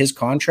make with his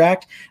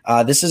contract.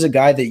 This is a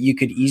guy that you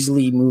could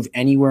easily move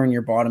anywhere in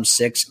your bottom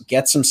six,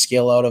 get some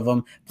skill out of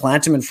him,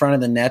 plant him in front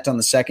of the net on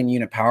the second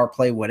unit power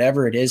play,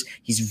 whatever it is.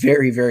 He's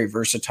very, very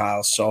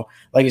versatile. So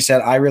like I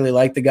said, I really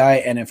like the guy.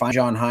 And if I'm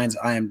John Hines,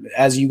 I am,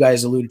 as you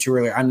guys alluded to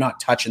earlier, I'm not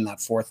touching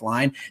that fourth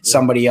line.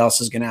 Somebody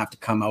else is going to have to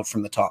come out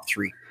from the top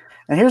three.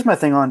 And here's my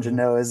thing on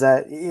Jeannot is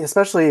that,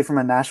 especially from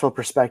a Nashville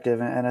perspective,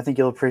 and I think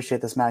you'll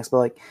appreciate this, Max, but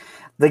like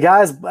the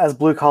guy's as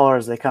blue collar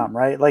as they come,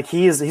 right? Like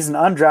he's an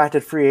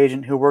undrafted free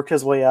agent who worked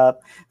his way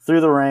up through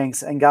the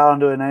ranks and got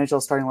onto an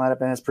NHL starting lineup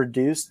and has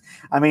produced.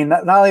 I mean,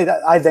 not only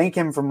that, I thank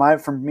him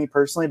from me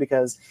personally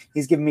because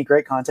he's given me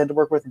great content to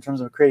work with in terms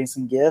of creating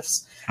some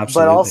gifts.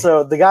 Absolutely. But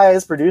also the guy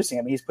is producing.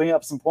 I mean, he's putting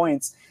up some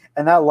points,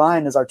 and that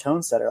line is our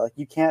tone setter. Like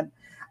you can't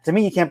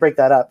break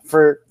that up.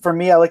 For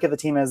me, I look at the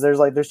team as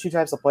there's two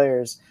types of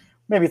players.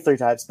 Maybe three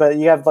types, but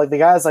you have like the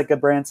guys like a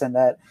Branson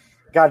that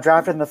got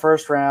drafted in the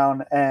first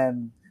round,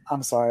 and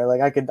I'm sorry,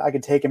 like I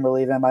could take him or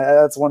leave him.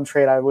 That's one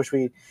trade I don't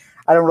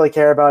really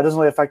care about. It doesn't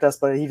really affect us,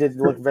 but he did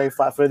look very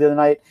flat-footed the other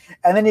night.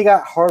 And then you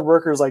got hard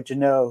workers like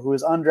Jeannot, who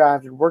is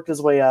undrafted, worked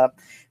his way up,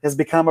 has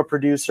become a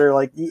producer.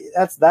 Like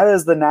that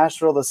is the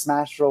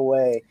Smashville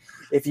way,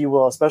 if you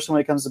will, especially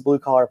when it comes to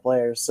blue-collar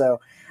players. So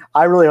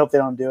I really hope they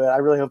don't do it. I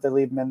really hope they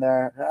leave him in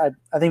there.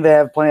 I think they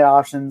have plenty of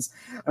options.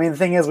 I mean, the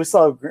thing is, that's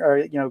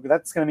going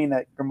to mean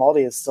that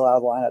Grimaldi is still out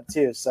of the lineup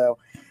too. So,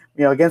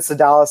 against the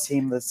Dallas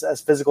team that's as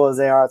physical as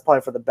they are, it's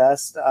probably for the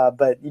best.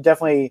 But you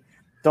definitely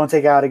don't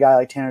take out a guy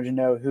like Tanner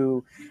Jeannot,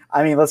 who,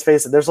 I mean, let's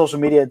face it, their social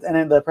media and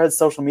then the Preds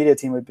social media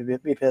team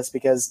would be pissed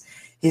because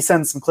he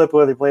sends some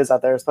clip-worthy plays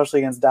out there, especially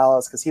against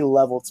Dallas, because he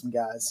leveled some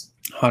guys.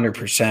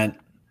 100%.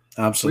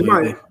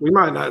 Absolutely. We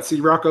might not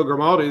see Rocco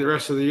Grimaldi the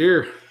rest of the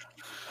year.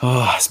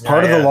 Oh, it's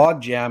part of the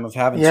log jam of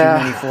having too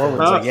many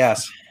forwards, I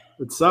guess.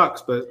 It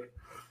sucks, but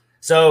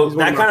so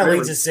that kind of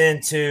leads us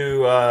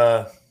into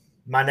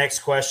my next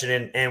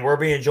question, and we're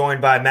being joined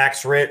by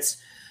Max Ritz,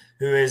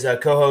 who is a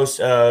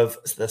co-host of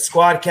the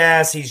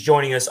Squadcast. He's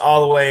joining us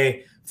all the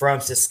way from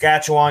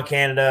Saskatchewan,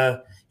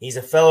 Canada. He's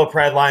a fellow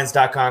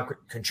PredLines.com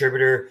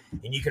contributor,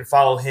 and you can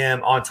follow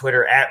him on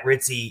Twitter at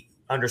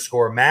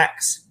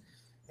Ritzy_Max.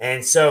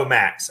 And so,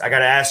 Max, I got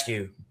to ask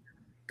you,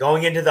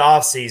 going into the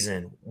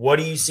offseason, what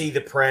do you see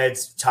the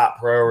Preds' top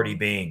priority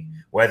being?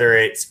 Whether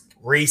it's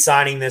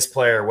re-signing this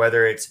player,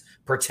 whether it's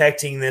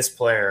protecting this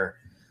player,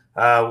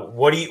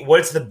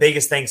 what's the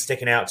biggest thing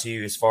sticking out to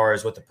you as far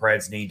as what the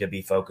Preds need to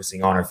be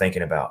focusing on or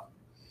thinking about?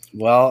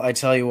 Well, I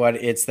tell you what,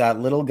 it's that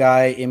little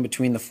guy in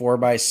between the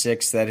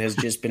 4x6 that has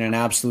just been an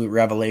absolute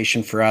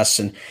revelation for us.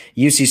 And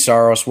UC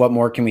Saros, what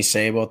more can we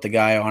say about the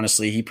guy?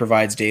 Honestly, he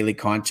provides daily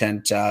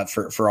content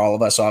for all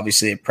of us,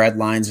 obviously at Pred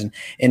Lines. And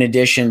in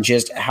addition,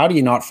 just how do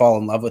you not fall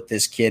in love with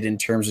this kid in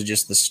terms of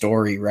just the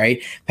story,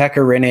 right? Pekka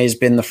Rinne has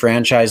been the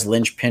franchise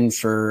linchpin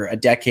for a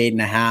decade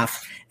and a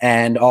half.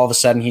 And all of a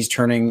sudden, he's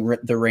turning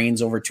the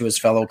reins over to his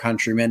fellow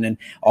countrymen. And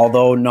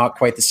although not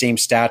quite the same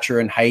stature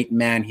and height,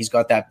 man, he's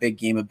got that big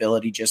game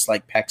ability, just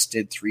like Pex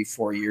did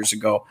 3-4 years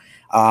ago.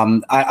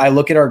 I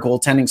look at our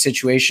goaltending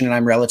situation, and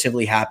I'm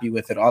relatively happy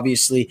with it.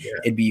 Obviously,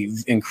 it'd be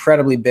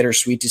incredibly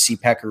bittersweet to see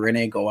Pekka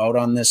Rinne go out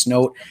on this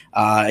note.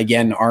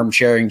 Again,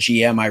 armchairing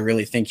GM, I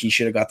really think he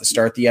should have got the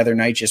start the other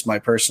night, just my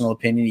personal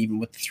opinion, even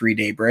with the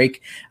 3-day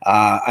break.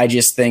 I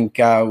just think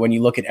when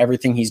you look at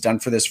everything he's done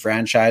for this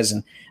franchise,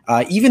 and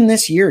even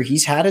this year,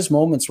 he's had his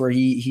moments where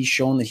he's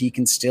shown that he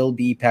can still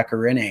be Pekka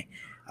Rinne.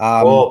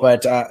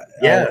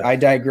 I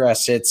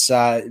digress.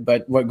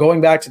 But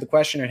going back to the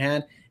question at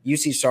hand,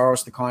 UC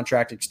Saros, the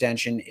contract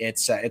extension,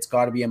 it's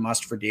got to be a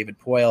must for David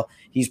Poile.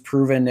 He's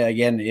proven,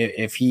 again,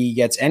 if he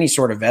gets any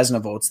sort of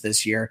Vezina votes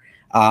this year,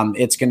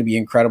 it's going to be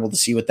incredible to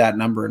see what that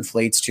number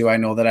inflates to. I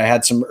know that I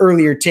had some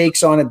earlier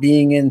takes on it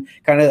being in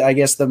kind of, I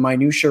guess, the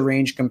minutia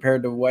range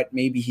compared to what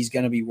maybe he's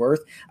going to be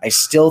worth. I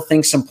still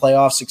think some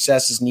playoff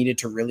success is needed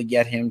to really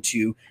get him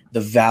to the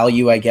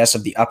value, I guess,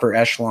 of the upper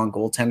echelon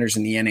goaltenders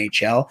in the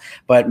NHL.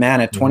 But man,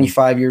 at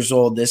 25 years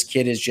old, this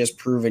kid has just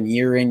proven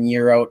year in,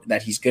 year out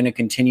that he's going to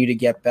continue to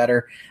get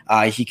better.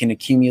 He can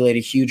accumulate a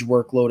huge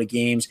workload of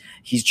games.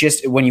 He's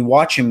just, when you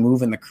watch him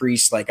move in the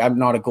crease, like, I'm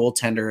not a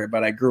goaltender,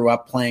 but I grew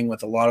up playing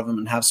with a lot of them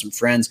and have some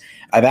friends.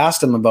 I've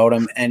asked them about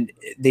him, and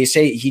they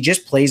say he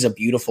just plays a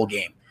beautiful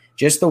game.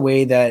 Just the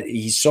way that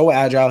he's so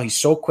agile, he's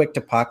so quick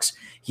to pucks.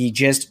 He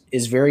just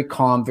is very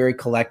calm, very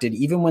collected.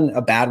 Even when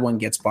a bad one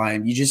gets by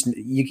him,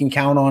 you can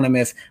count on him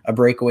if a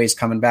breakaway is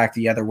coming back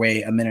the other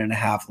way a minute and a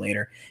half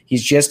later.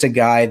 He's just a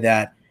guy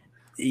that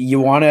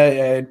you want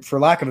to, for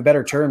lack of a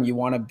better term, you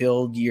want to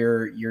build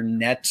your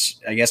net,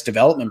 I guess,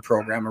 development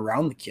program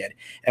around the kid.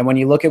 And when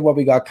you look at what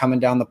we got coming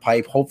down the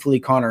pipe, hopefully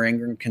Connor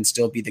Ingram can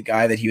still be the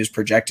guy that he was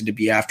projected to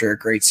be after a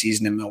great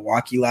season in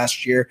Milwaukee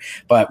last year.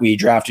 But we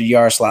drafted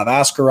Yaroslav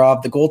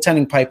Askarov. The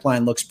goaltending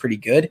pipeline looks pretty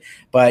good,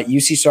 but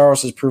UC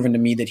Saros has proven to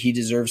me that he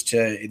deserves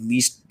to at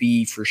least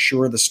be for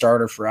sure the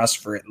starter for us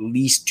for at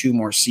least 2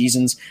 more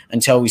seasons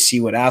until we see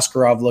what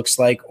Askarov looks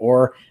like,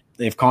 or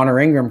if Connor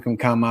Ingram can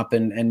come up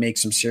and make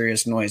some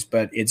serious noise.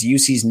 But it's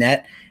UC's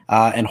net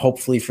and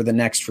hopefully for the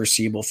next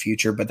foreseeable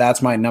future. But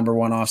that's my number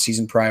one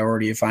offseason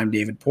priority if I'm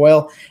David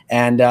Poile.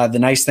 And the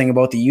nice thing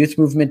about the youth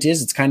movement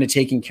is it's kind of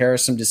taking care of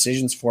some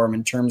decisions for him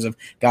in terms of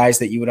guys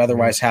that you would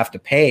otherwise have to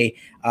pay.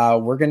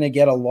 We're going to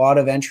get a lot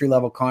of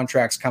entry-level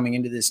contracts coming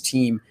into this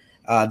team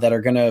that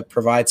are going to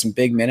provide some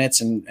big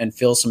minutes and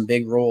fill some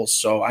big roles.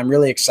 So I'm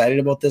really excited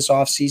about this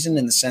offseason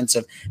in the sense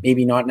of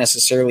maybe not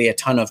necessarily a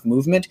ton of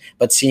movement,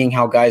 but seeing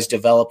how guys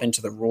develop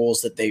into the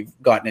roles that they've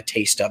gotten a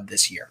taste of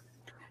this year.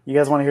 You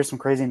guys want to hear some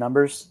crazy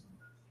numbers?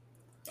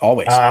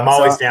 Always. I'm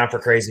always down for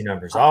crazy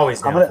numbers.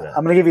 Always down for that.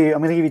 I'm gonna give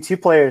you 2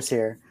 players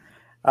here.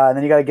 And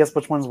then you got to guess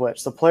which one's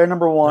which. So player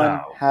number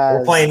 1 has...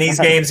 We're playing these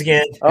games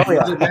again. Oh,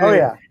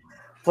 yeah.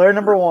 Player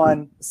number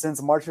 1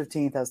 since March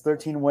 15th has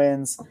 13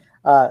 wins,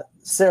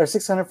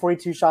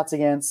 642 shots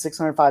against,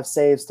 605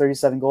 saves,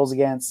 37 goals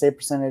against, save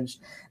percentage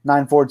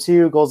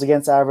 942, goals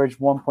against average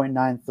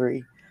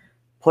 1.93.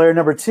 Player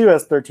number 2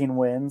 has 13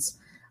 wins,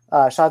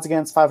 shots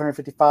against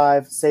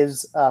 555,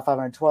 saves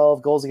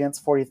 512, goals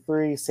against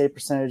 43, save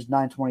percentage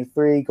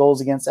 923,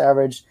 goals against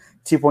average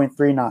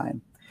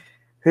 2.39.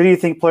 Who do you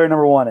think player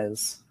number 1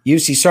 is?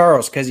 UC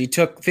Saros, because he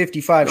took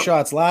 55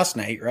 shots last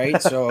night,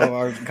 right? So,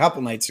 or a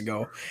couple nights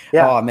ago.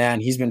 Yeah. Oh, man,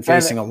 he's been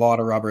facing a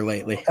lot of rubber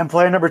lately. And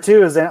player number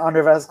 2 is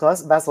Andrei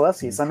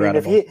Vasilevsky. So, I mean,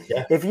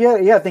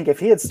 if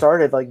he had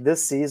started like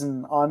this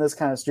season on this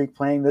kind of streak,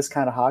 playing this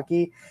kind of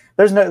hockey,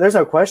 there's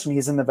no question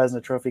he's in the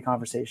Vezina Trophy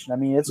conversation. I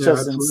mean, it's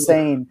just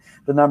insane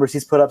the numbers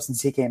he's put up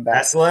since he came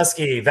back.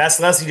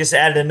 Vasilevsky just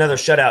added another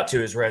shutout to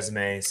his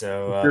resume.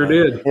 So, sure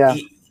did. Yeah.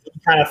 He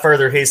kind of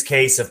furthered his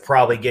case of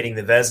probably getting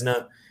the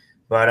Vezina.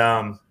 But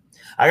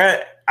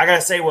I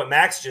gotta say what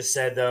Max just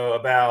said though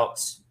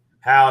about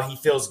how he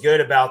feels good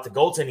about the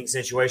goaltending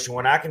situation.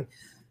 When I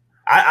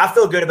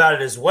feel good about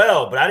it as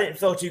well, but I didn't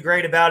feel too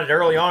great about it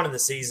early on in the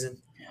season.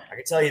 I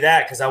can tell you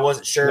that because I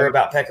wasn't sure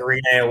about Pekka Rinne.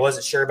 I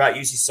wasn't sure about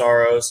UC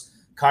Saros.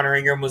 Connor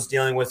Ingram was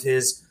dealing with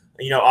his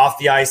off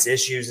the ice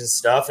issues and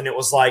stuff, and it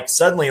was like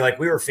suddenly like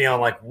we were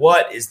feeling like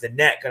what is the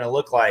net going to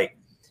look like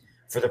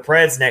for the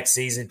Preds next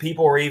season?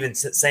 People were even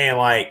saying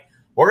like,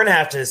 we're going to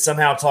have to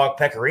somehow talk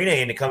Pekka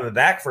Rinne into coming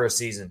back for a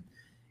season.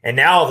 And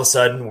now all of a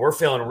sudden we're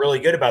feeling really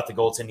good about the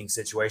goaltending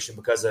situation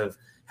because of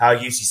how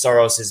UC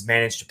Saros has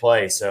managed to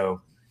play.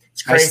 So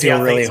it's crazy. I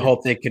still really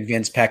hope they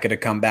convince Pekka to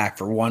come back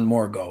for one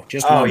more go.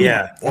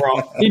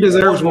 He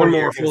deserves one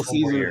more full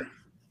season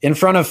in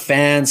front of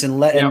fans and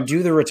let him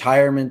do the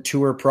retirement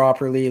tour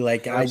properly.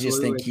 Like, absolutely. I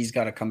just think he's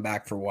got to come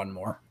back for one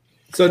more.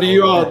 So do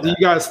you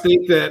guys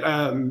think that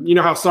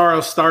how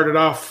Saros started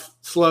off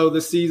slow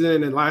this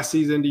season and last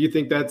season? Do you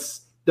think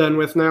that's done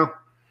with now?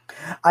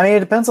 I mean, it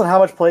depends on how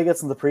much play he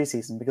gets in the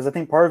preseason, because I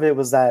think part of it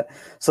was that.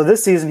 So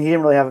this season, they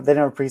didn't have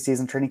a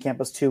preseason. Training camp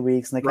was 2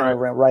 weeks, and they kind of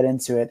went right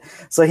into it.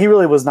 So he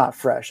really was not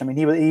fresh. I mean,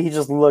 he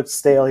just looked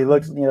stale. He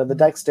looked, the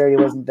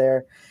dexterity wasn't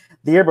there.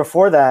 The year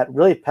before that,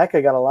 really,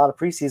 Pekka got a lot of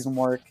preseason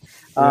work.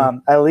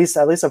 At least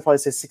I'd probably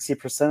say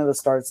 60% of the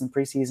starts in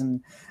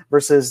preseason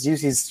versus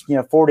UC's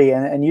 40,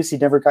 and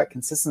UC never got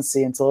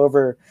consistency until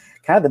over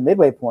kind of the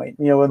midway point.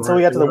 Until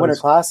we got to the Winter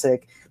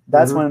Classic,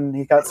 that's when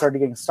he started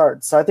getting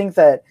starts. So I think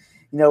that.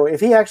 If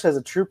he actually has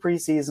a true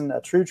preseason,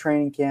 a true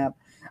training camp,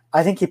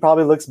 I think he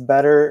probably looks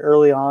better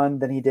early on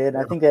than he did.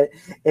 I think that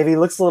if he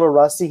looks a little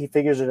rusty, he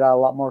figures it out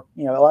a lot more,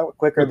 a lot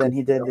quicker than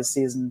he did this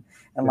season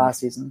and last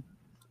season.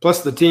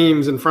 Plus, the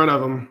teams in front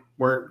of him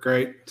weren't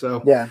great.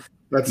 So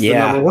that's the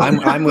number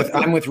one.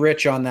 I'm with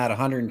Rich on that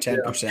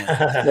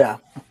 110%. Yeah,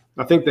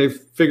 I think they've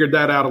figured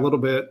that out a little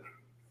bit.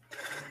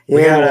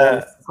 We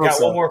got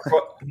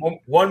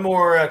one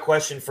more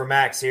question for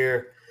Max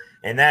here,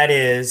 and that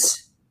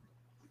is,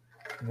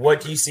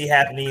 what do you see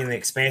happening in the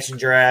expansion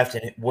draft,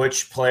 and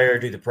which player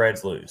do the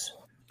Preds lose?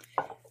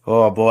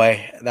 Oh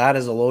boy, that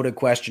is a loaded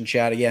question,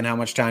 Chad. Again, how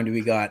much time do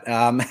we got?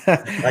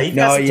 You've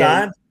got some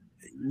time.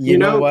 You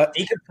know what?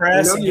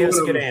 Decompress and give us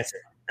a good answer.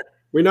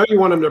 We know you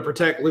want him to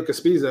protect Luca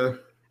Spiza.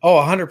 Oh,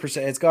 100%.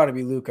 It's got to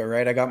be Luca,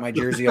 right? I got my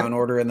jersey on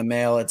order in the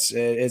mail.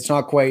 It's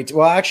not quite –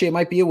 well, actually, it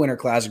might be a Winter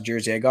Classic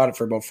jersey. I got it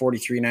for about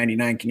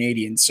 $43.99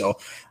 Canadian. So,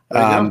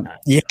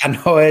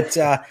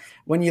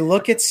 when you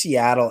look at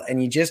Seattle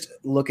and you just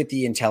look at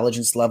the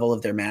intelligence level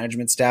of their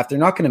management staff, they're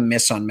not going to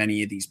miss on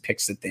many of these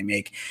picks that they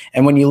make.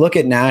 And when you look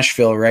at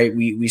Nashville, right,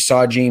 we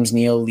saw James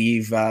Neal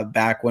leave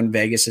back when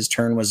Vegas's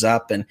turn was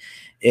up, and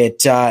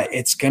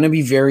it's going to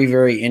be very,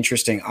 very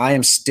interesting. I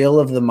am still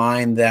of the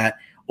mind that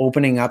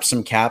opening up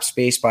some cap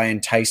space by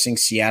enticing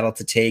Seattle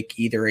to take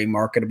either a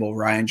marketable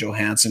Ryan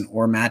Johansson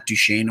or Matt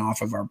Duchene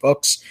off of our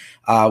books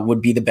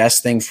would be the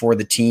best thing for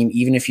the team,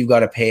 even if you've got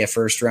to pay a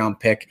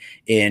first-round pick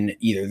in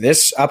either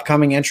this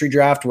upcoming entry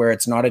draft where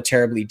it's not a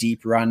terribly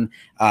deep run,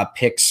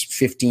 picks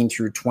 15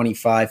 through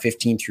 25,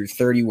 15 through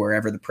 30,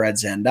 wherever the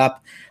Preds end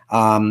up.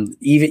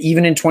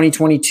 Even in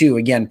 2022,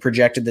 again,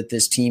 projected that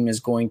this team is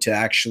going to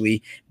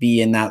actually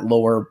be in that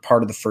lower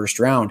part of the first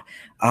round.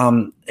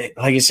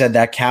 Like I said,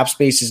 that cap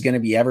space is going to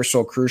be ever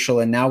so crucial.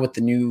 And now with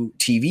the new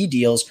TV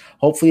deals,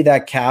 hopefully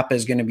that cap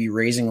is going to be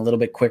raising a little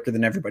bit quicker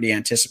than everybody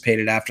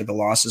anticipated after the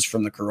losses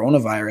from the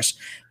coronavirus.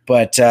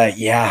 But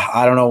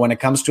I don't know. When it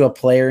comes to a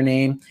player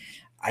name,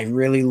 I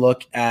really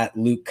look at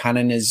Luke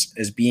Cunnin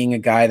as being a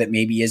guy that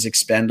maybe is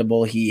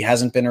expendable. He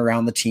hasn't been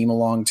around the team a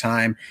long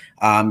time.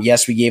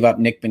 Yes, we gave up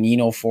Nick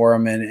Bonino for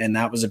him, and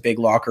that was a big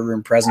locker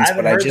room presence. I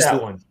haven't heard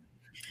that one.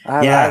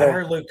 I haven't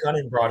heard Luke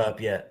Cunnin brought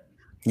up yet.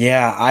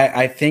 Yeah,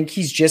 I think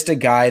he's just a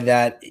guy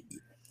that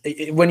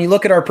when you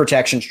look at our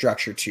protection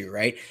structure too,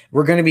 right,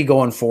 we're going to be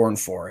going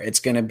 4-4. It's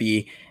going to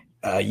be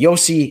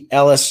Yossi,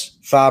 Ellis,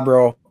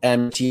 Fabro,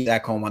 and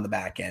Zach home on the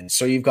back end.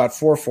 So you've got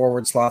 4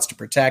 forward slots to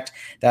protect.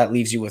 That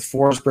leaves you with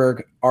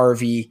Forsberg,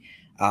 RV,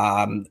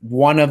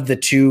 one of the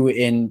two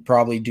in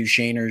probably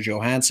Duchene or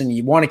Johansson.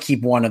 You want to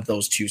keep one of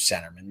those two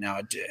centermen.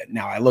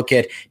 Now I look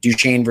at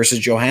Duchene versus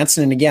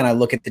Johansson, and again, I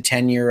look at the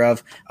tenure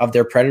of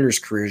their Predators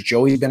careers.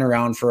 Joey's been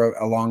around for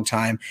a long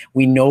time.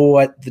 We know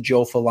what the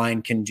Jofa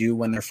line can do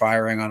when they're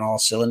firing on all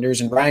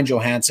cylinders, and Ryan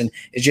Johansson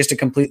is just a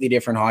completely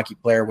different hockey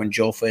player when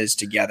Jofa is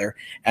together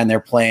and they're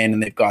playing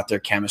and they've got their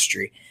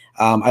chemistry.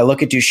 I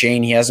look at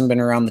Duchene. He hasn't been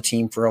around the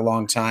team for a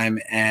long time,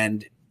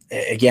 and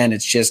again,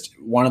 it's just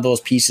one of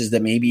those pieces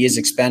that maybe is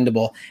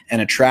expendable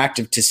and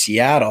attractive to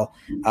Seattle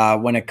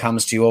when it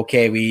comes to,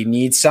 okay, we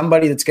need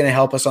somebody that's going to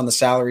help us on the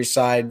salary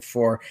side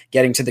for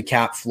getting to the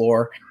cap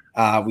floor.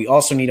 We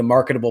also need a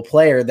marketable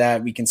player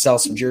that we can sell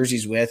some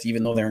jerseys with,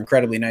 even though they're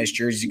incredibly nice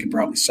jerseys. You could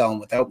probably sell them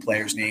without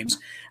players' names.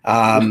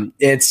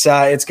 It's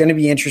going to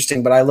be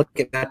interesting, but I look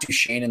at Matt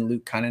Duchene and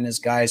Luke Cunnin as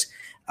guys,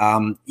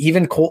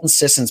 even Colton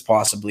Sissons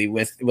possibly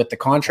with the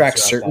contract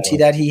certainty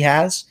that he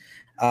has.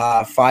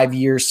 5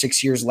 years,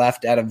 6 years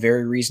left at a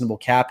very reasonable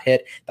cap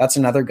hit. That's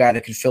another guy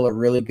that could fill a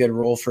really good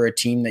role for a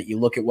team that you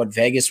look at what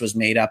Vegas was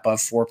made up of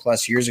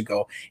 4+ years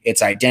ago.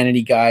 It's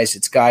identity guys.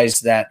 It's guys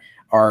that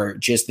are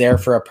just there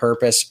for a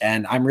purpose.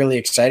 And I'm really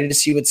excited to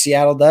see what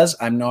Seattle does.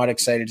 I'm not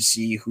excited to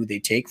see who they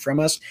take from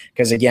us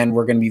because, again,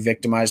 we're going to be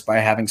victimized by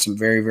having some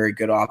very, very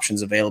good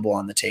options available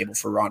on the table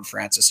for Ron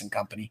Francis and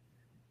company.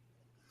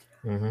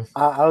 Mm-hmm.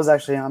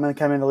 I'm going to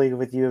come into the league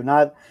with you.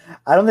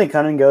 I don't think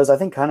Cunnin goes. I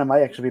think Cunnin might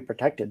actually be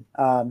protected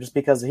just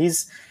because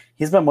he's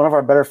been one of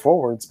our better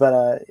forwards.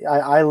 But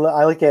I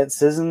look at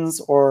Sissons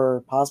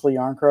or possibly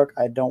Yarncrook.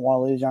 I don't want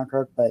to lose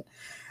Yarncrook, but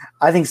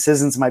I think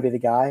Sissons might be the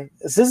guy.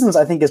 Sissons,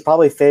 I think, is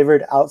probably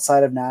favored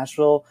outside of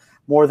Nashville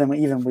more than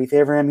even we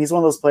favor him. He's one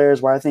of those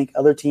players where I think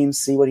other teams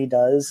see what he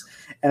does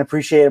and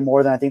appreciate it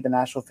more than I think the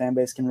Nashville fan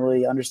base can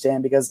really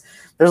understand because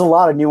there's a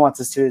lot of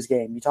nuances to his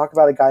game. You talk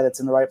about a guy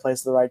that's in the right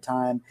place at the right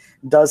time,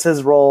 does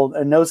his role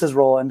and knows his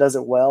role and does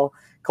it well.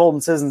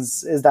 Colton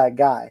Sissons is that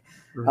guy.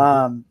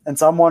 And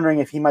so I'm wondering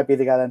if he might be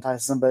the guy that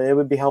entices him, but it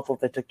would be helpful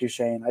if they took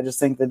Duchesne. I just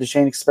think the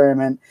Duchesne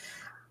experiment,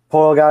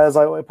 Poyle guy's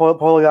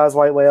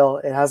white whale,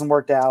 it hasn't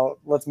worked out.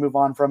 Let's move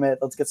on from it.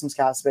 Let's get some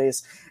cap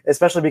space,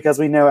 especially because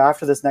we know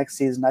after this next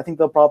season, I think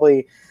they'll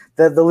probably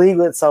the league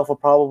itself will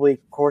probably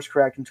course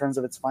correct in terms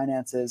of its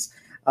finances.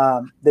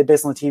 They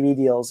based on the TV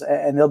deals,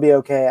 and they'll be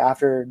okay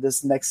after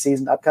this next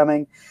season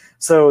upcoming.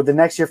 So the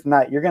next year from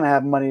that, you're going to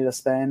have money to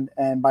spend,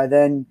 and by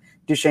then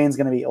Duchesne's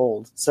going to be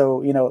old.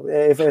 So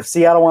if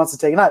Seattle wants to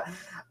take, not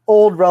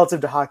old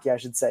relative to hockey, I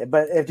should say,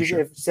 but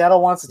if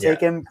Seattle wants to take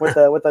him with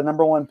the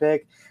number one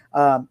pick,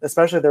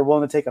 especially if they're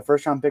willing to take a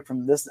first round pick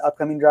from this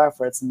upcoming draft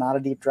where it's not a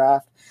deep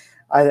draft,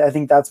 I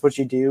think that's what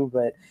you do.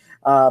 But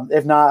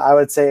if not, I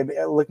would say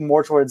look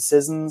more towards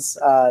Sissons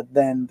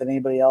than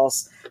anybody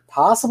else,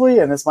 possibly.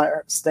 And this might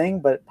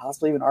sting, but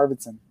possibly even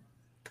Arvidsson.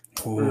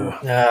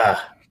 I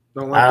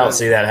don't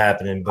see that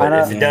happening, but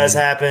if it does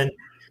happen,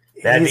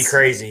 that'd be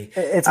crazy.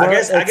 I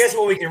guess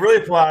what we can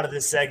really pull out of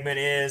this segment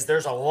is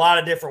there's a lot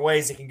of different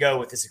ways it can go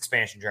with this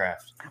expansion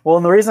draft. Well,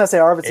 and the reason I say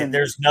Arvidsson,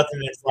 there's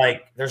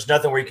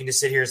nothing where you can just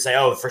sit here and say,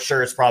 oh, for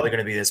sure it's probably going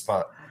to be this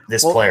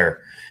player.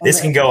 This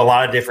can go a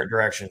lot of different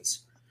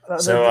directions.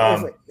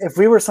 So if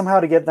we were somehow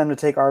to get them to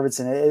take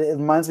Arvidsson, it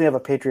reminds me of a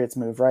Patriots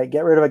move, right?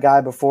 Get rid of a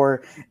guy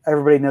before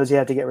everybody knows you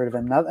have to get rid of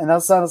him. And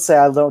that's not to say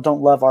I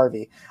don't love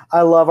Arvy.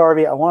 I love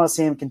Arvy. I want to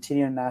see him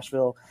continue in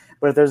Nashville.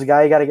 But if there's a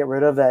guy you got to get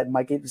rid of that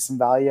might get you some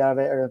value out of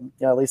it, or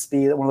at least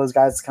be one of those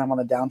guys that's kind of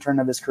on the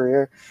downturn of his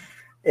career,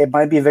 it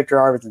might be Victor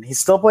Arvidsson. He's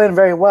still playing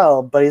very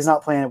well, but he's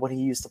not playing what he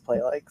used to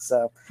play like.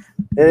 So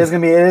it is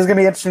gonna be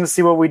interesting to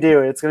see what we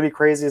do. It's gonna be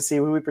crazy to see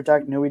who we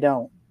protect and who we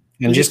don't.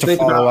 And just to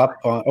follow up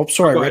on,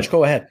 Rich,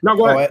 go ahead. No,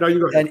 go ahead. No, you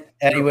go ahead.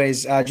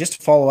 Anyways, just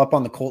to follow up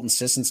on the Colton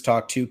Sissons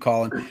talk too,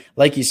 Colin,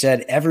 like you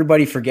said,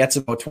 everybody forgets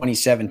about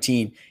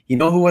 2017. You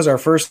know who was our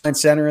first line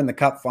center in the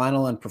Cup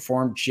final and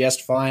performed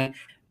just fine?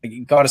 He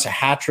got us a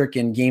hat trick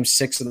in Game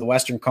 6 of the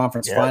Western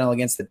Conference Final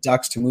against the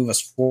Ducks to move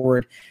us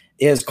forward.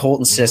 Is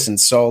Colton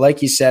Sissons. So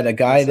like you said, a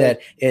guy that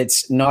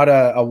it's not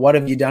a what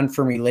have you done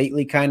for me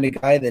lately kind of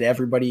guy that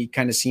everybody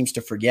kind of seems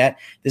to forget.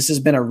 This has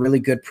been a really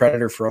good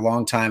Predator for a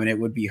long time, and it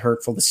would be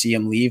hurtful to see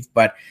him leave.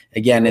 But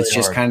again, it's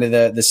just kind of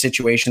the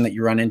situation that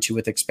you run into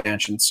with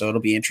expansion. So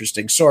it'll be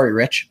interesting. Sorry,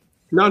 Rich.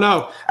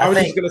 No. I was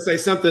just going to say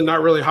something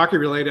not really hockey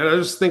related. I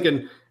was just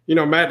thinking,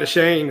 Matt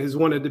Duchesne has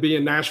wanted to be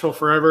in Nashville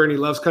forever, and he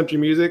loves country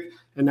music.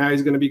 And now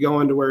he's going to be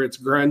going to where it's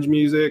grunge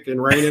music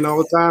and raining all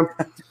the time.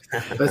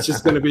 That's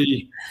just going to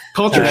be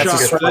culture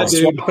shock for that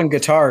dude. Swapping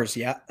guitars,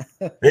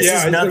 This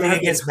is nothing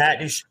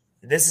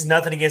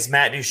against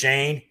Matt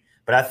Duchesne,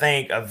 but I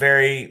think a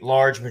very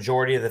large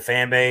majority of the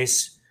fan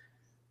base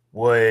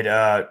would,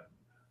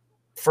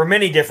 for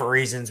many different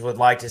reasons, would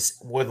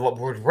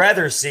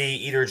rather see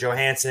either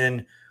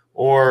Johansson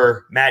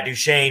or Matt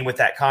Duchesne with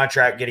that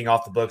contract getting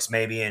off the books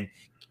maybe and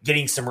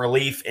getting some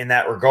relief in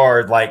that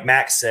regard, like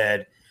Max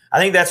said. I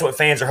think that's what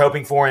fans are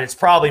hoping for, and it's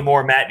probably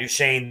more Matt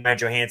Duchesne than Ryan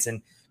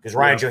Johansson because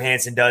Ryan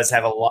Johansson does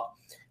have a lot.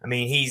 I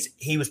mean,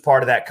 he was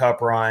part of that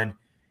Cup run.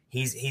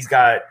 He's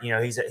got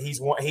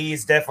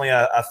he's definitely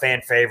a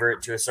fan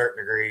favorite to a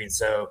certain degree, and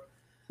so.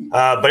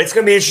 But it's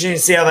going to be interesting to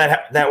see how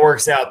that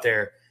works out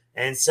there.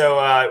 And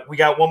so we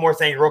got one more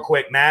thing real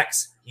quick,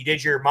 Max. You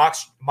did your mock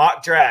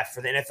draft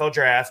for the NFL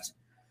draft.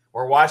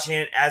 We're watching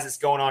it as it's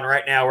going on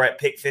right now. We're at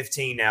pick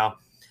 15 now.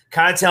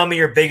 Kind of tell me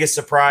your biggest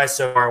surprise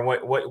so far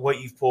and what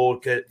you've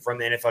pulled from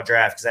the NFL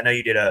draft, because I know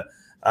you did a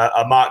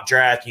mock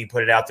draft and you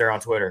put it out there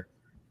on Twitter.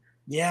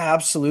 Yeah,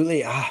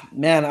 absolutely.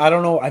 Man, I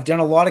don't know. I've done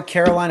a lot of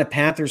Carolina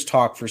Panthers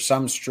talk for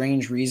some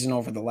strange reason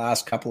over the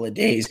last couple of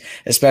days,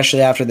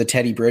 especially after the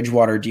Teddy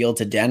Bridgewater deal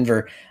to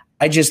Denver.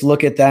 I just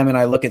look at them and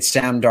I look at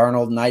Sam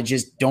Darnold and I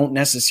just don't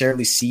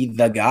necessarily see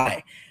the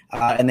guy.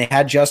 And they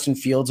had Justin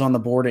Fields on the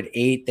board at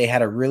 8. They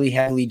had a really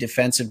heavily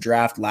defensive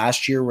draft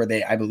last year where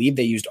I believe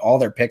they used all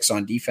their picks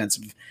on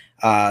defensive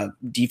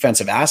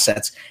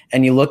assets.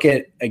 And you look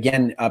at,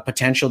 again, a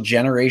potential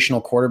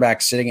generational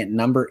quarterback sitting at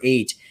number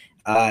 8.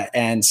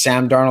 And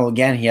Sam Darnold,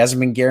 again, he hasn't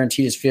been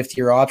guaranteed his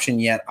 5th-year option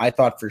yet. I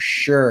thought for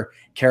sure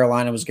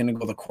Carolina was going to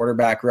go the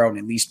quarterback route and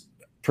at least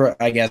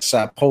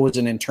pose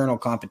an internal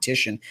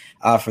competition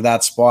for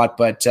that spot.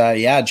 But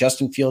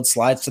Justin Fields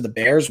slides to the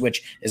Bears,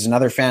 which is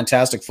another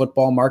fantastic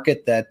football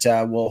market that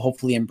will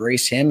hopefully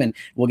embrace him. And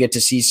we'll get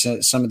to see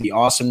some of the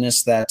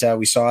awesomeness that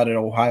we saw at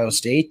Ohio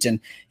State.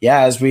 And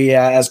as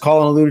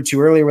Colin alluded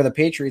to earlier with the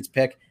Patriots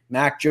pick,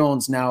 Mac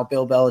Jones, now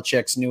Bill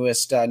Belichick's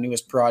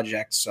newest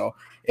project. So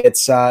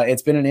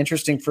it's been an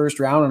interesting first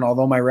round, and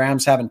although my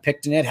Rams haven't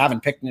picked in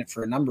it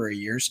for a number of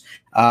years,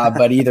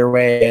 but either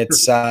way,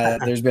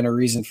 there's been a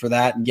reason for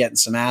that and getting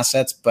some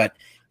assets. But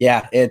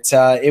yeah,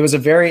 it was a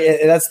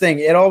that's the thing.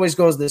 It always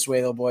goes this way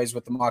though, boys,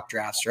 with the mock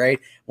drafts, right?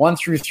 1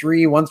 through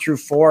 3, 1 through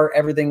 4,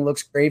 everything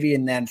looks gravy,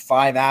 and then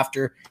 5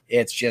 after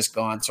it's just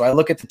gone. So I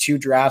look at the two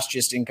drafts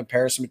just in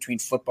comparison between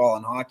football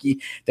and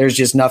hockey. There's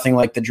just nothing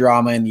like the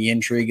drama and the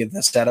intrigue of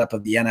the setup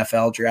of the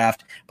NFL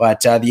draft.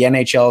 But the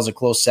NHL is a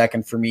close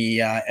second for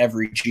me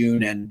every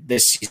June, and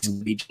this season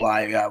will be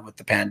July with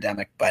the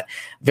pandemic. But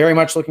very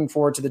much looking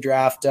forward to the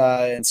draft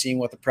and seeing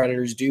what the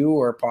Predators do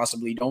or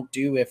possibly don't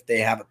do if they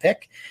have a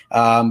pick.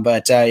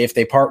 But if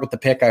they part with the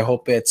pick, I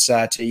hope it's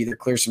to either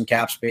clear some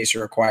cap space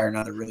or acquire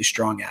another really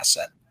strong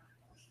asset.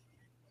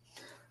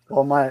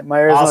 Well, my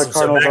Arizona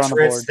Cardinals are on the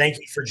board. Thank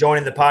you for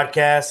joining the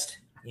podcast.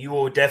 You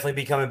will definitely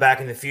be coming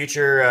back in the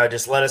future.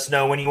 Just let us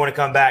know when you want to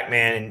come back,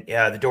 man.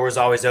 And the door is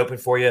always open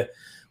for you.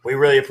 We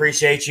really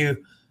appreciate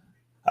you.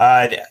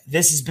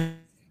 This has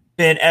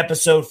been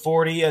episode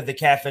 40 of the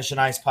Catfish and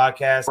Ice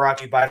podcast, brought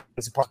to you by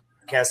the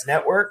Podcast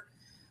Network.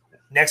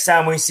 Next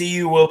time we see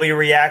you, we'll be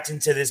reacting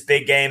to this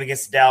big game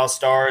against the Dallas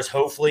Stars.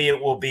 Hopefully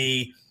it will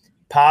be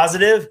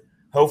positive.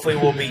 Hopefully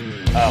we'll be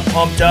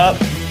pumped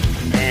up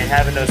and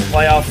having those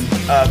playoff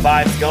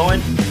vibes going.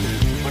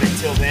 But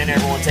until then,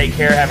 everyone take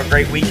care. Have a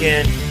great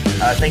weekend.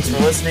 Thanks for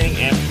listening,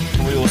 and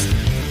we will